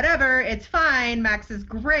whatever, it's fine, Max is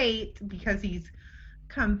great because he's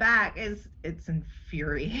come back, it's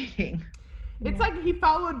infuriating. It's like he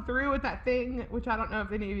followed through with that thing, which I don't know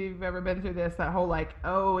if any of you have ever been through this, that whole like,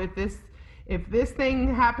 oh, if this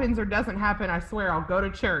thing happens or doesn't happen, I swear I'll go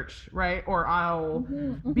to church, right? Or I'll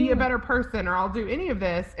be a better person, or I'll do any of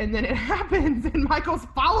this. And then it happens and Michael's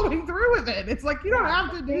following through with it. It's like, you don't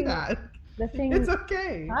have to do that. The thing it's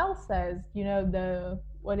okay. Kyle says, you know,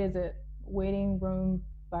 waiting room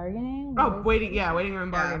bargaining? Waiting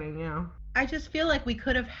room bargaining, yeah. I just feel like we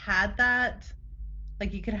could have had that.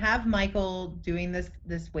 Like, you could have Michael doing this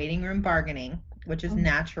waiting room bargaining, which is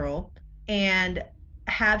natural, and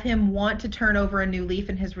have him want to turn over a new leaf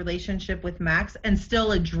in his relationship with Max and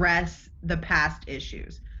still address the past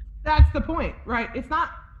issues. That's the point, right? It's not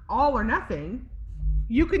all or nothing.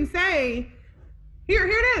 You can say, Here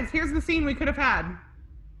it is. Here's the scene we could have had.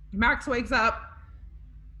 Max wakes up.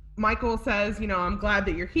 Michael says, I'm glad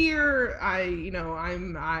that you're here. I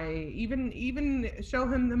even show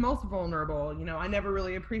him the most vulnerable. I never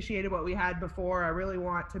really appreciated what we had before. I really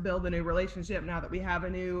want to build a new relationship now that we have a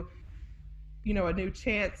new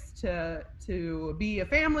chance to be a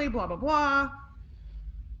family, blah, blah, blah.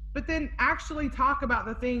 But then actually talk about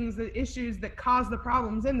the issues that caused the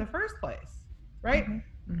problems in the first place, right? Mm-hmm.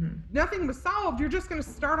 Mm-hmm. Nothing was solved. You're just going to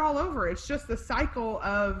start all over. It's just the cycle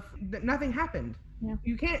of that nothing happened. Yeah.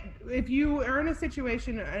 You can't, if you are in a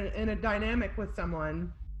situation, in a dynamic with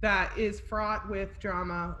someone that is fraught with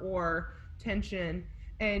drama or tension,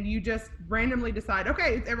 and you just randomly decide,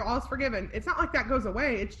 okay, all's forgiven. It's not like that goes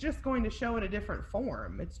away. It's just going to show in a different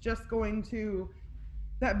form. It's just going to,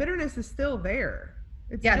 that bitterness is still there.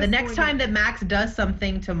 The next time that Max does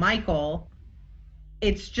something to Michael,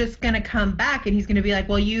 it's just going to come back and he's going to be like,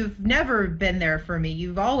 well, you've never been there for me.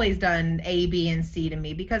 You've always done A, B, and C to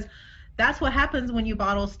me, because that's what happens when you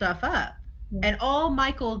bottle stuff up. Yeah. And all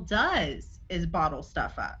Michael does is bottle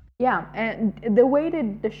stuff up. Yeah, and the way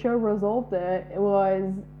that the show resolved it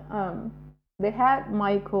was they had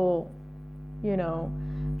Michael,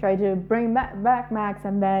 try to bring back Max,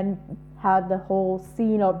 and then had the whole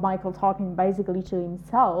scene of Michael talking basically to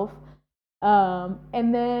himself.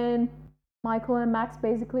 And then Michael and Max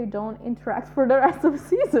basically don't interact for the rest of the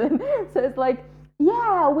season. So it's like,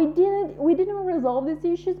 yeah, we didn't resolve these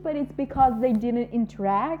issues, but it's because they didn't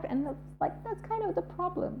interact, and that's kind of the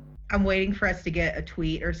problem. I'm waiting for us to get a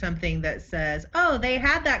tweet or something that says, oh, they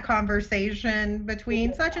had that conversation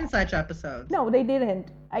between such and such episodes. No, they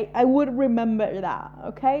didn't. I would remember that,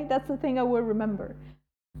 okay? That's the thing I would remember.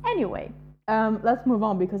 Anyway, let's move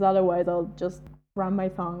on, because otherwise I'll just run my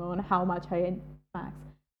tongue on how much I hate Max.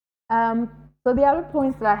 So the other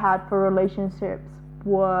points that I had for relationships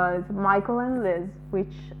was Michael and Liz,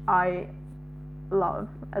 which I love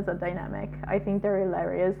as a dynamic. I think they're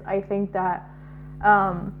hilarious. I think that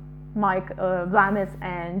Vlamis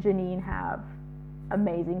and Janine have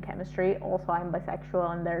amazing chemistry. Also, I'm bisexual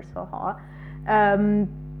and they're so hot.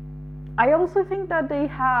 I also think that they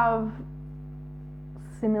have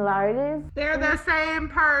similarities. They're the same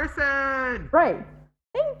person. Right.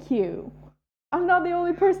 Thank you. I'm not the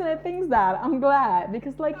only person that thinks that. I'm glad,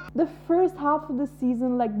 because the first half of the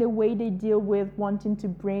season, the way they deal with wanting to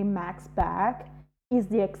bring Max back is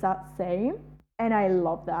the exact same, and I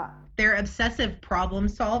love that. They're obsessive problem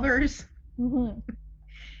solvers. Mm-hmm.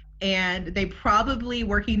 And they probably,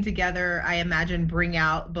 working together, I imagine, bring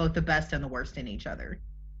out both the best and the worst in each other.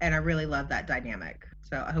 And I really love that dynamic.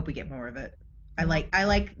 So I hope we get more of it. I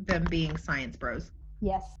like them being science bros.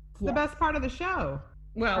 Yes. It's the best part of the show.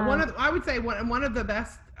 Well, I would say one of the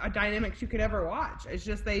best dynamics you could ever watch. It's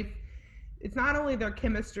just it's not only their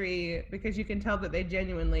chemistry, because you can tell that they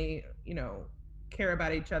genuinely, care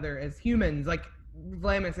about each other as humans, like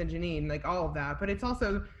Vlamis and Janine, all of that, but it's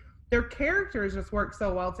also their characters just work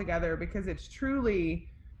so well together, because it's truly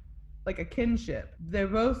like a kinship. They're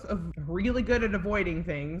both really good at avoiding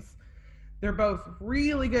things. They're both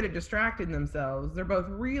really good at distracting themselves. They're both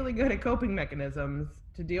really good at coping mechanisms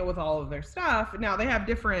to deal with all of their stuff. Now, they have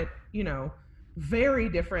different, very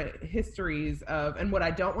different histories of, and what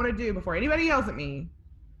I don't want to do before anybody yells at me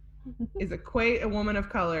is equate a woman of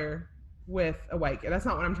color with a white guy. That's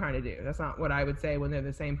not what I'm trying to do. That's not what I would say when they're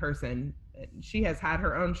the same person. She has had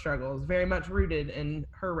her own struggles, very much rooted in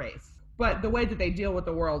her race. But the way that they deal with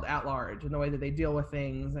the world at large, and the way that they deal with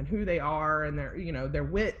things, and who they are, and their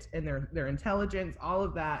wit and their intelligence, all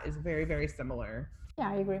of that is very, very similar. Yeah,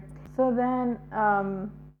 I agree. So then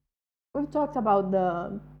we've talked about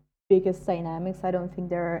the biggest dynamics. I don't think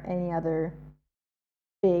there are any other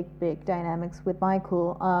big dynamics with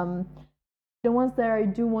Michael. The ones that I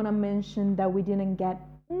do want to mention that we didn't get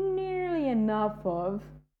nearly enough of,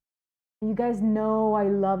 you guys know I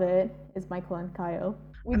love it, is Michael and Kyle.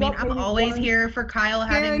 I'm always here for Kyle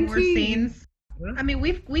having more scenes. I mean,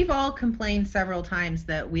 we've all complained several times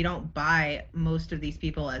that we don't buy most of these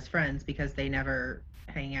people as friends because they never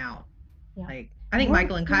hang out. Yeah. I think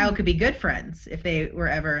Michael and Kyle could be good friends if they were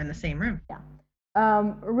ever in the same room. Yeah.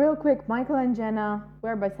 Real quick, Michael and Jenna,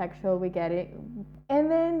 we're bisexual, we get it. And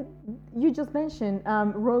then you just mentioned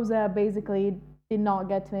Rosa basically did not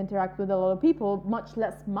get to interact with a lot of people, much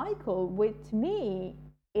less Michael, which to me,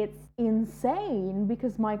 it's insane,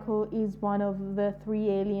 because Michael is one of the 3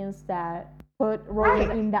 aliens that put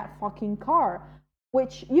Rosa in that fucking car,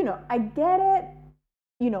 which, I get it.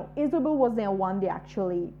 Isabel was the one that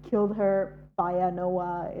actually killed her via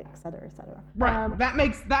Noah, etc., etc. Right. That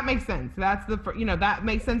makes sense. That's that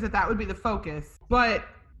makes sense that would be the focus. But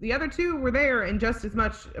the other 2 were there and just as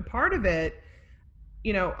much a part of it.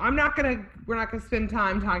 you know, we're not gonna spend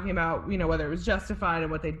time talking about, you know, whether it was justified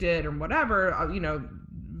and what they did or whatever, you know,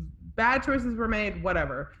 bad choices were made,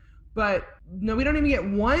 whatever. But no, we don't even get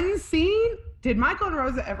one scene. Did Michael and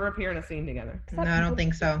Rosa ever appear in a scene together? No, I don't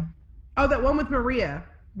think so. Oh, that one with Maria,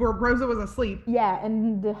 where Rosa was asleep. Yeah,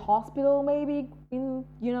 and the hospital maybe, in,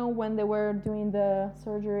 you know, when they were doing the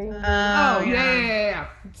surgery. Yeah.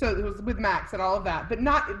 So it was with Max and all of that, but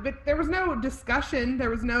there was no discussion, there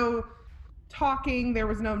was no talking, there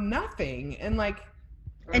was no nothing, and like.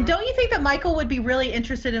 And don't you think that Michael would be really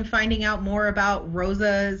interested in finding out more about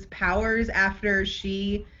Rosa's powers after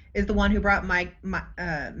she is the one who brought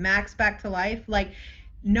Max back to life? Like,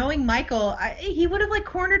 knowing Michael, he would have like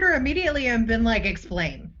cornered her immediately and been like,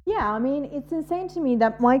 explain. Yeah, I mean, it's insane to me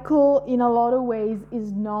that Michael, in a lot of ways,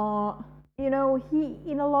 is not, you know,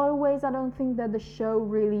 in a lot of ways, I don't think that the show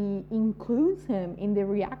really includes him in the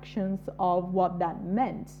reactions of what that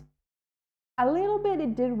meant. A little bit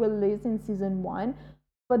it did with Liz in season 1,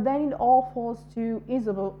 but then it all falls to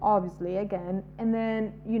Isabel, obviously, again. And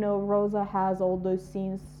then, you know, Rosa has all those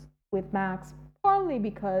scenes with Max, partly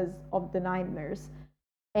because of the nightmares.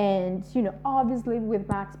 And, you know, obviously with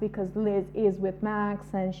Max because Liz is with Max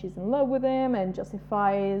and she's in love with him and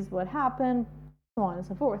justifies what happened, so on and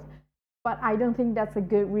so forth. But I don't think that's a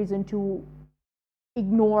good reason to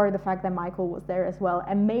ignore the fact that Michael was there as well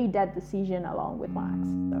and made that decision along with Max.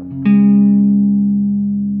 So.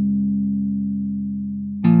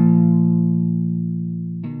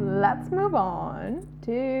 Let's move on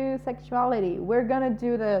to sexuality. We're gonna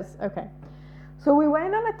do this. Okay. So we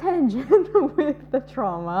went on a tangent with the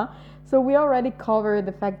trauma. So we already covered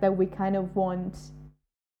the fact that we kind of want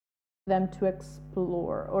them to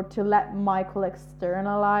explore or to let Michael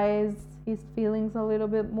externalize his feelings a little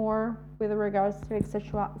bit more with regards to his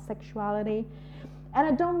sexuality. And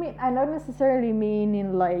I don't necessarily mean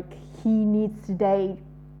in like he needs to date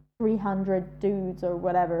 300 dudes or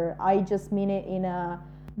whatever. I just mean it in a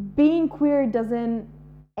being queer doesn't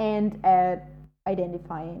end at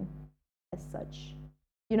identifying as such.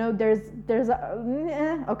 You know, there's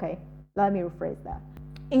a okay, let me rephrase that.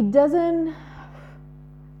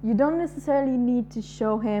 You don't necessarily need to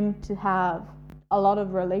show him to have a lot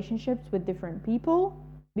of relationships with different people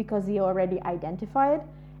because he already identified,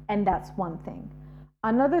 and that's one thing.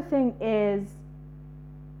 Another thing is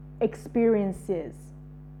experiences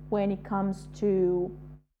when it comes to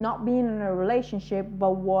not being in a relationship,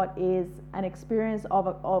 but what is an experience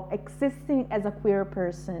of existing as a queer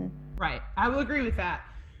person. Right, I will agree with that.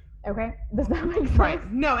 Okay, does that make sense?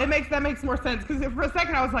 Right, no, that makes more sense, because for a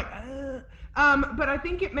second I was like, but I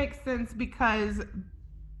think it makes sense because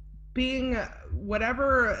being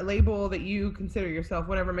whatever label that you consider yourself,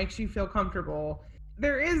 whatever makes you feel comfortable,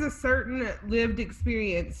 there is a certain lived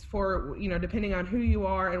experience for, you know, depending on who you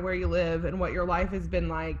are and where you live and what your life has been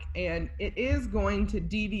like, and it is going to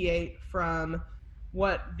deviate from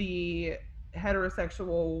what the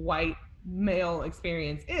heterosexual white male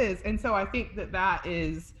experience is. And so I think that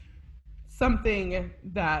is something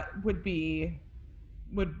that would behoove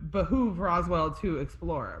Roswell to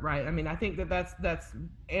explore, right? I mean, I think that's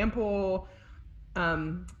ample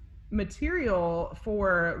material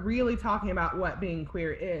for really talking about what being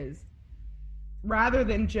queer is, rather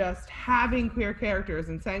than just having queer characters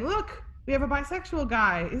and saying, look, we have a bisexual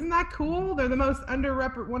guy. Isn't that cool? They're the most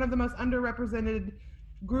one of the most underrepresented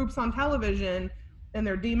groups on television, and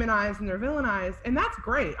they're demonized and they're villainized, and that's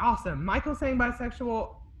great, awesome. Michael saying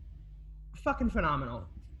bisexual, fucking phenomenal,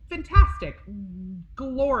 fantastic,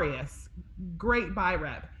 glorious, great bi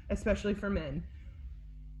rep, especially for men.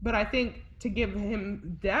 But I think to give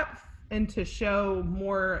him depth and to show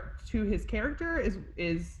more to his character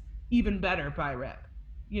is even better bi rep.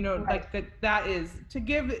 You know, right. Like that is to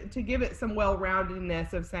give it some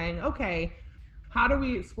well-roundedness of saying, okay, how do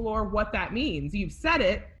we explore what that means? You've said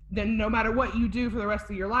it, then no matter what you do for the rest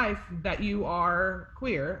of your life, that you are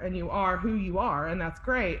queer and you are who you are, and that's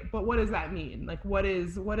great. But what does that mean? Like, what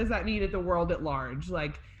does that mean at the world at large?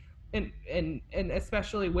 Like, and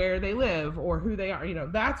especially where they live or who they are, you know,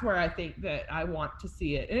 that's where I think that I want to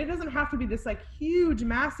see it. And it doesn't have to be this like huge,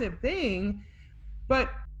 massive thing, but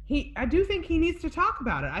I do think he needs to talk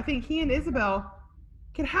about it. I think he and Isabel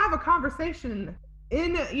can have a conversation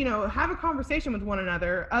have a conversation with one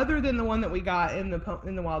another, other than the one that we got in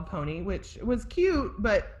the Wild Pony, which was cute.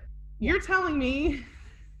 But you're telling me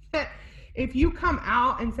that if you come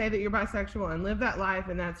out and say that you're bisexual and live that life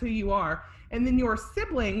and that's who you are, and then your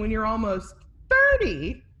sibling, when you're almost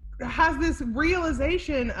 30, has this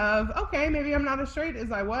realization of, okay, maybe I'm not as straight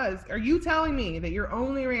as I was. Are you telling me that your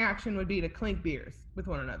only reaction would be to clink beers with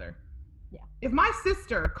one another? Yeah. If my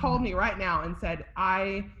sister called me right now and said,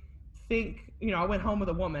 I think, you know, I went home with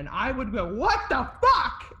a woman, I would go, what the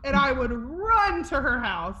fuck? And I would run to her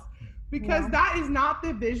house, because that is not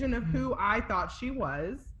the vision of who I thought she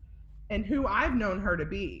was and who I've known her to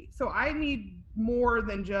be. So I need more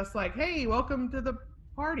than just like, hey, welcome to the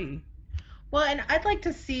party. Well, and I'd like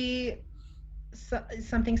to see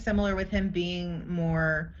something similar with him being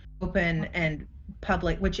more open and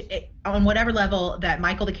public, on whatever level that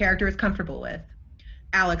Michael the character is comfortable with,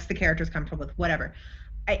 Alex the character is comfortable with, whatever.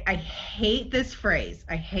 I hate this phrase.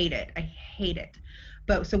 I hate it.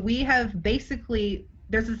 But so we have basically,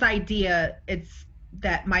 there's this idea, it's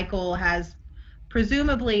that Michael has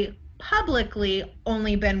presumably publicly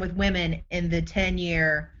only been with women in the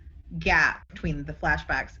 10-year gap between the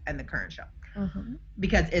flashbacks and the current show.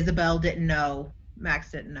 Because Isabel didn't know,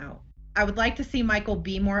 Max didn't know. I would like to see Michael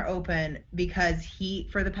be more open, because he,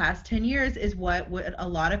 for the past 10 years, is what a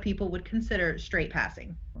lot of people would consider straight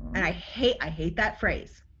passing. And I hate that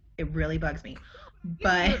phrase. It really bugs me.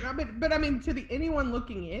 But I mean, to anyone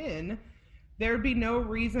looking in, there'd be no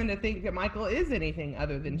reason to think that Michael is anything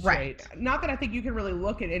other than straight. Right. Not that I think you can really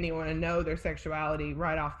look at anyone and know their sexuality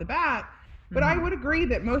right off the bat, but I would agree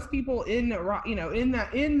that most people in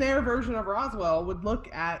their version of Roswell would look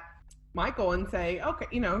at Michael and say, okay,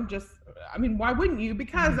 you know, just, I mean, why wouldn't you?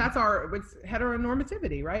 Because it's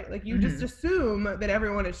heteronormativity, right? Like, you just assume that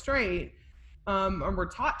everyone is straight, or we're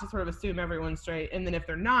taught to sort of assume everyone's straight, and then if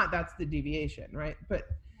they're not, that's the deviation, right? But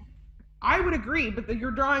I would agree, but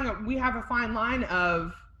we have a fine line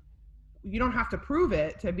of, you don't have to prove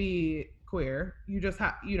it to be queer. You just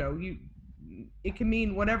have, it can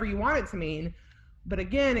mean whatever you want it to mean. But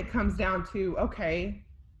again, it comes down to, okay,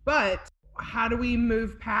 but how do we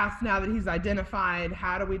move past, now that he's identified,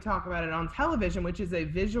 how do we talk about it on television, which is a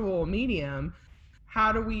visual medium?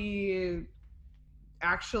 How do we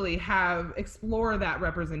actually explore that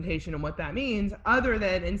representation and what that means, other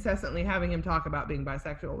than incessantly having him talk about being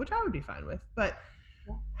bisexual, which I would be fine with. But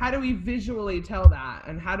how do we visually tell that,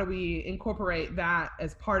 and how do we incorporate that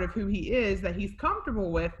as part of who he is, that he's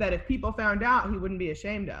comfortable with, that if people found out, he wouldn't be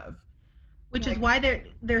ashamed of? Which is why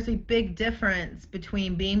there's a big difference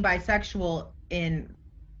between being bisexual in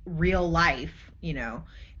real life,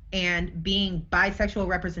 and being bisexual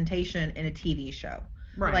representation in a TV show.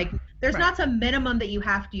 Right. Like, there's not some minimum that you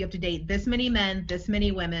have to date this many men, this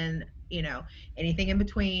many women, anything in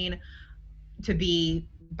between to be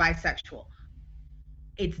bisexual.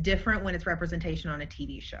 It's different when it's representation on a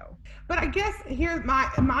TV show. But I guess here's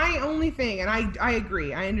my only thing, and I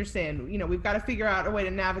agree, I understand, we've got to figure out a way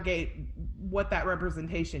to navigate what that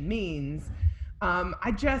representation means.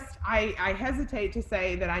 I hesitate to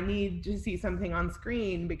say that I need to see something on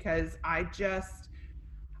screen, because I just,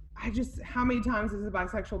 how many times has a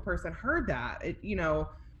bisexual person heard that?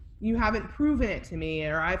 You haven't proven it to me,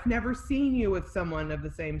 or I've never seen you with someone of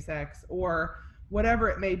the same sex, or whatever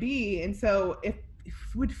it may be. And so it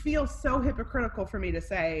would feel so hypocritical for me to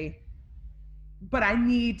say, but I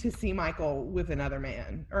need to see Michael with another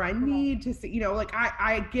man, or I need to see,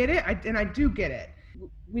 I get it, and I do get it.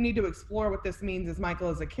 We need to explore what this means as Michael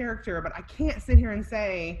as a character, but I can't sit here and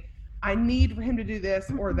say, I need for him to do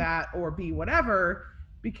this or that or be whatever,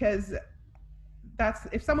 because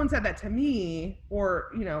if someone said that to me,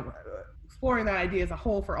 or, exploring that idea as a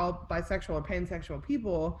whole for all bisexual or pansexual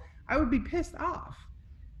people, I would be pissed off.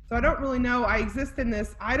 So I don't really know. I exist in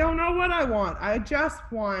this, I don't know what I want. I just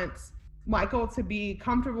want Michael to be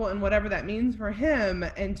comfortable in whatever that means for him,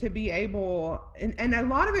 and to be able, and a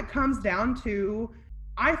lot of it comes down to,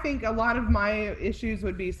 I think a lot of my issues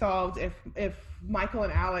would be solved if Michael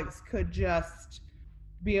and Alex could just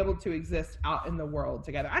be able to exist out in the world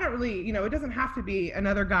together. I don't really, it doesn't have to be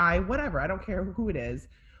another guy, whatever, I don't care who it is,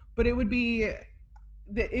 but it would be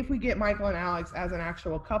that if we get Michael and Alex as an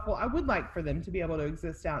actual couple, I would like for them to be able to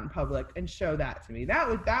exist out in public and show that to me.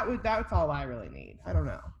 That's all I really need. I don't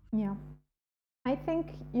know. Yeah. I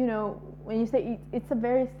think, when you say it's a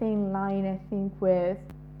very thin line, I think, with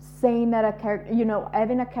saying that a character,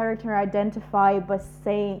 having a character identify, but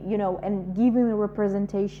saying, and giving a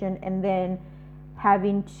representation, and then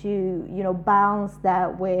having to, balance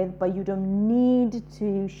that with, but you don't need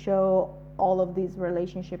to show all of these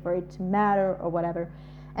relationships for it to matter or whatever.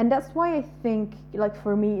 And that's why I think,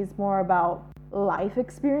 for me, it's more about life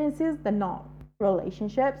experiences than not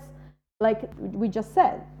relationships. Like we just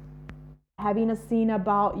said, having a scene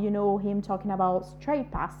about, him talking about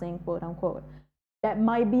straight passing, quote unquote, that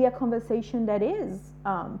might be a conversation that is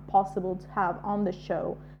possible to have on the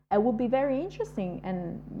show. It would be very interesting,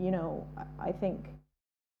 and, I think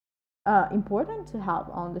important to have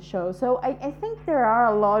on the show. So I think there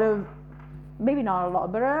are a lot of, maybe not a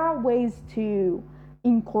lot, but there are ways to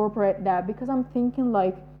incorporate that, because I'm thinking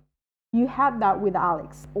you had that with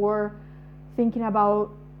Alex, or thinking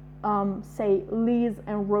about say Liz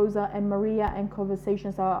and Rosa and Maria and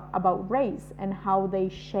conversations about race and how they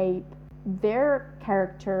shape their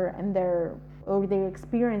character and their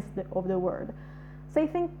experience of the world. So I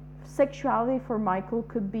think sexuality for Michael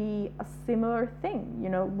could be a similar thing.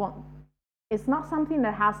 It's not something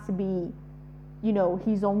that has to be,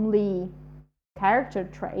 his only character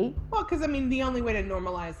trait. Well, because I mean, the only way to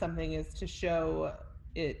normalize something is to show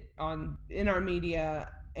it in our media,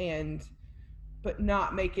 but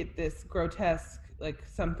not make it this grotesque, like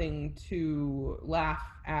something to laugh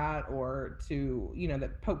at or to,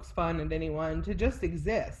 that pokes fun at anyone, to just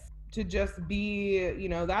exist, to just be,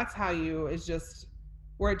 that's how is just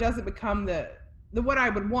where it doesn't become what I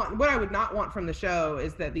would not want from the show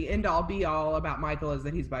is that the end all be all about Michael is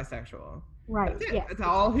that he's bisexual. Right. That's it. Yeah. That's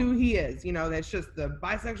all who he is. That's just the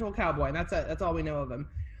bisexual cowboy. And that's all we know of him.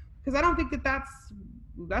 Because I don't think that's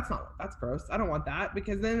gross. I don't want that,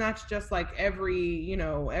 because then that's just like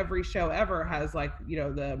every show ever has like,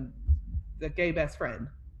 the gay best friend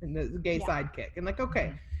and the gay sidekick. And like,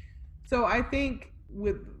 okay. So I think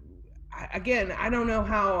again, I don't know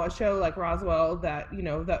how a show like Roswell that,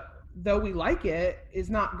 that though we like it, is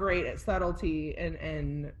not great at subtlety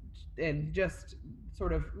and just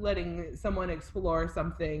sort of letting someone explore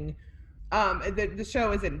something. The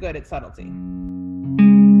show isn't good at subtlety.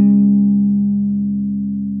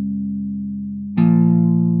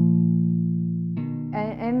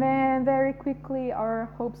 And then very quickly, our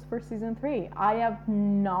hopes for season 3. I have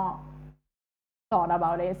not thought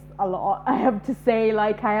about it a lot. I have to say,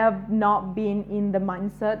 I have not been in the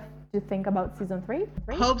mindset to think about season 3.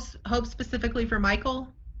 Hopes specifically for Michael?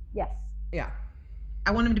 Yes. Yeah.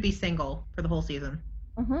 I want him to be single for the whole season.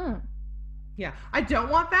 Mm-hmm. Yeah, I don't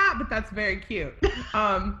want that, but that's very cute.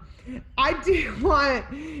 I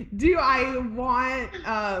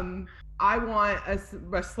want a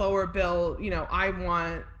slower build.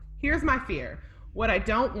 Here's my fear. What I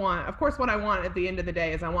don't want, of course, what I want at the end of the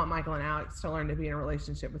day is I want Michael and Alex to learn to be in a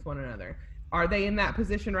relationship with one another. Are they in that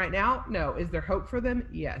position right now? No. Is there hope for them?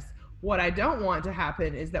 Yes. What I don't want to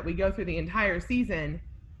happen is that we go through the entire season,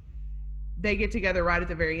 they get together right at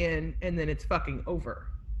the very end, and then it's fucking over.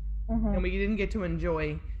 Mm-hmm. And we didn't get to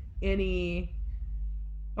enjoy any...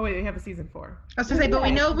 Oh, wait, we have a season 4. I was going to say, but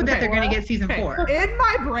we know that they're going to get season 4. In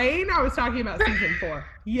my brain, I was talking about season 4.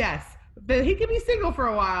 Yes. But he can be single for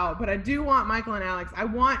a while, but I do want Michael and Alex. I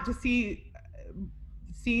want to see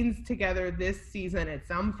scenes together this season at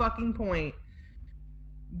some fucking point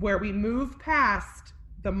where we move past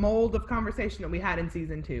the mold of conversation that we had in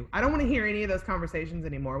season 2. I don't want to hear any of those conversations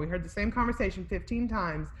anymore. We heard the same conversation 15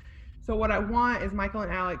 times. So what I want is Michael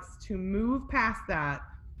and Alex to move past that,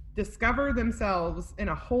 discover themselves in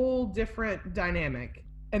a whole different dynamic,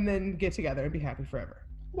 and then get together and be happy forever.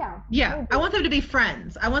 Yeah. I want them to be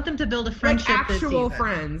friends. I want them to build a friendship this season. Actual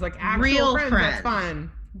friends. Real friends. That's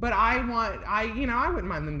fun. But I wouldn't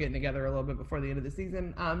mind them getting together a little bit before the end of the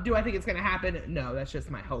season. Do I think it's going to happen? No, that's just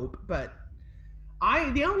my hope. But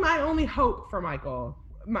my only hope for Michael,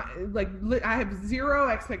 I have zero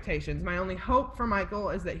expectations. My only hope for Michael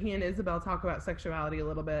is that he and Isabel talk about sexuality a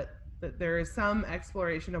little bit, that there is some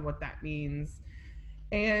exploration of what that means.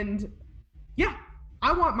 And yeah,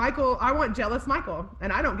 I want jealous Michael,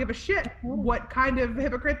 and I don't give a shit what kind of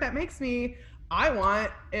hypocrite that makes me. I want,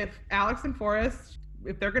 if Alex and Forrest,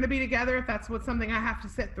 if they're going to be together, if that's something I have to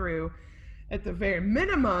sit through, at the very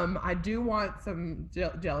minimum, I do want some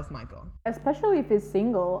jealous Michael. Especially if he's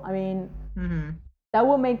single. I mean, mm-hmm. That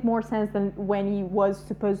will make more sense than when he was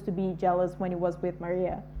supposed to be jealous when he was with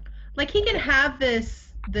Maria. He can have this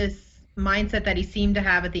mindset that he seemed to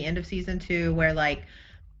have at the end of season 2, where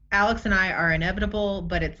Alex and I are inevitable,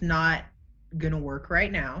 but it's not gonna work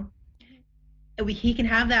right now. He can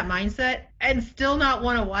have that mindset and still not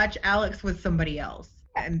want to watch Alex with somebody else.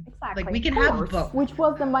 And exactly. We can have both. Which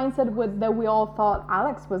was the mindset that we all thought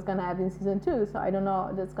Alex was gonna have in season 2. So I don't know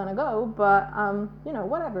how that's gonna go, but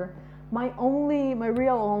whatever. My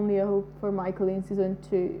real only hope for Michael in season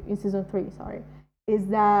 3, is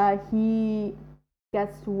that he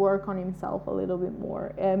gets to work on himself a little bit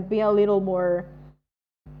more and be a little more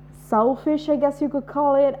selfish, I guess you could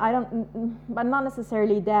call it. But not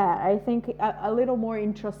necessarily that. I think a little more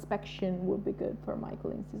introspection would be good for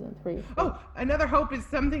Michael in season 3. Oh, another hope is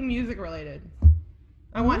something music related.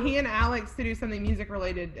 I want he and Alex to do something music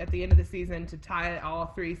related at the end of the season to tie all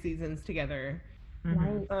 3 seasons together.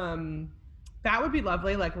 Mm-hmm. That would be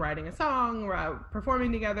lovely, writing a song,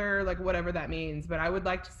 performing together, whatever that means. But I would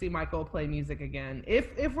like to see Michael play music again.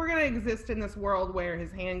 If we're going to exist in this world where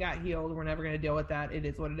his hand got healed, we're never going to deal with that. It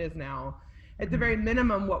is what it is now. at the very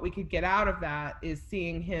minimum, what we could get out of that is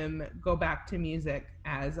seeing him go back to music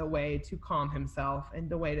as a way to calm himself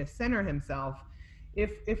and a way to center himself.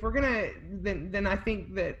 If we're gonna, then I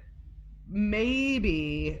think that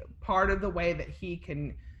maybe part of the way that he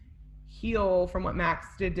can heal from what Max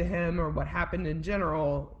did to him or what happened in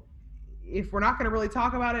general, if we're not going to really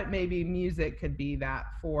talk about it, maybe music could be that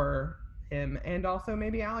for him, and also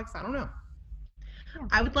maybe Alex. I don't know.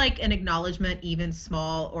 I would like an acknowledgement, even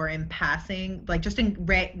small or in passing, like just in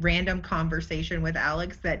random conversation with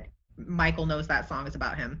Alex, that Michael knows that song is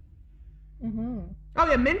about him. Mm-hmm. Oh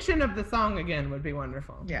yeah, mention of the song again would be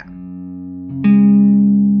wonderful. Yeah.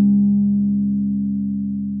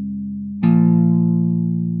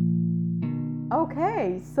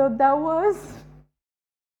 Okay, so that was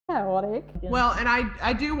chaotic. Well, and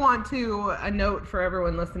I do want to, a note for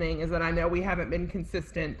everyone listening is that I know we haven't been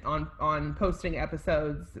consistent on posting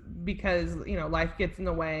episodes because, you know, life gets in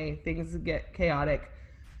the way, things get chaotic.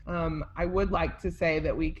 I would like to say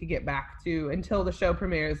that we could get back to, until the show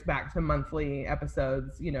premieres, back to monthly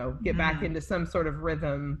episodes, you know, get back into some sort of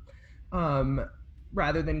rhythm,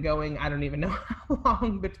 rather than going, I don't even know how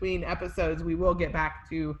long between episodes. We will get back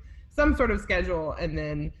to some sort of schedule and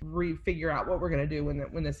then figure out what we're going to do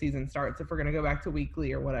when the season starts, if we're going to go back to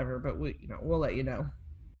weekly or whatever, but we'll let you know.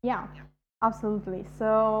 Yeah, absolutely.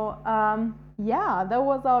 So yeah, that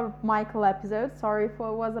was our Michael episode. Sorry if it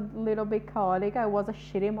was a little bit chaotic. I was a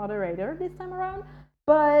shitty moderator this time around,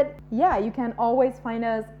 but yeah, you can always find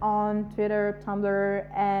us on Twitter,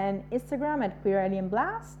 Tumblr, and Instagram at Queer Alien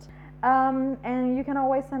Blast. And you can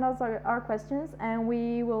always send us our questions, and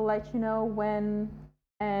we will let you know when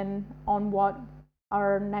and on what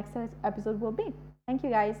our next episode will be. Thank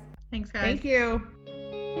you, guys. Thanks, guys. Thank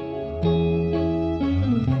you.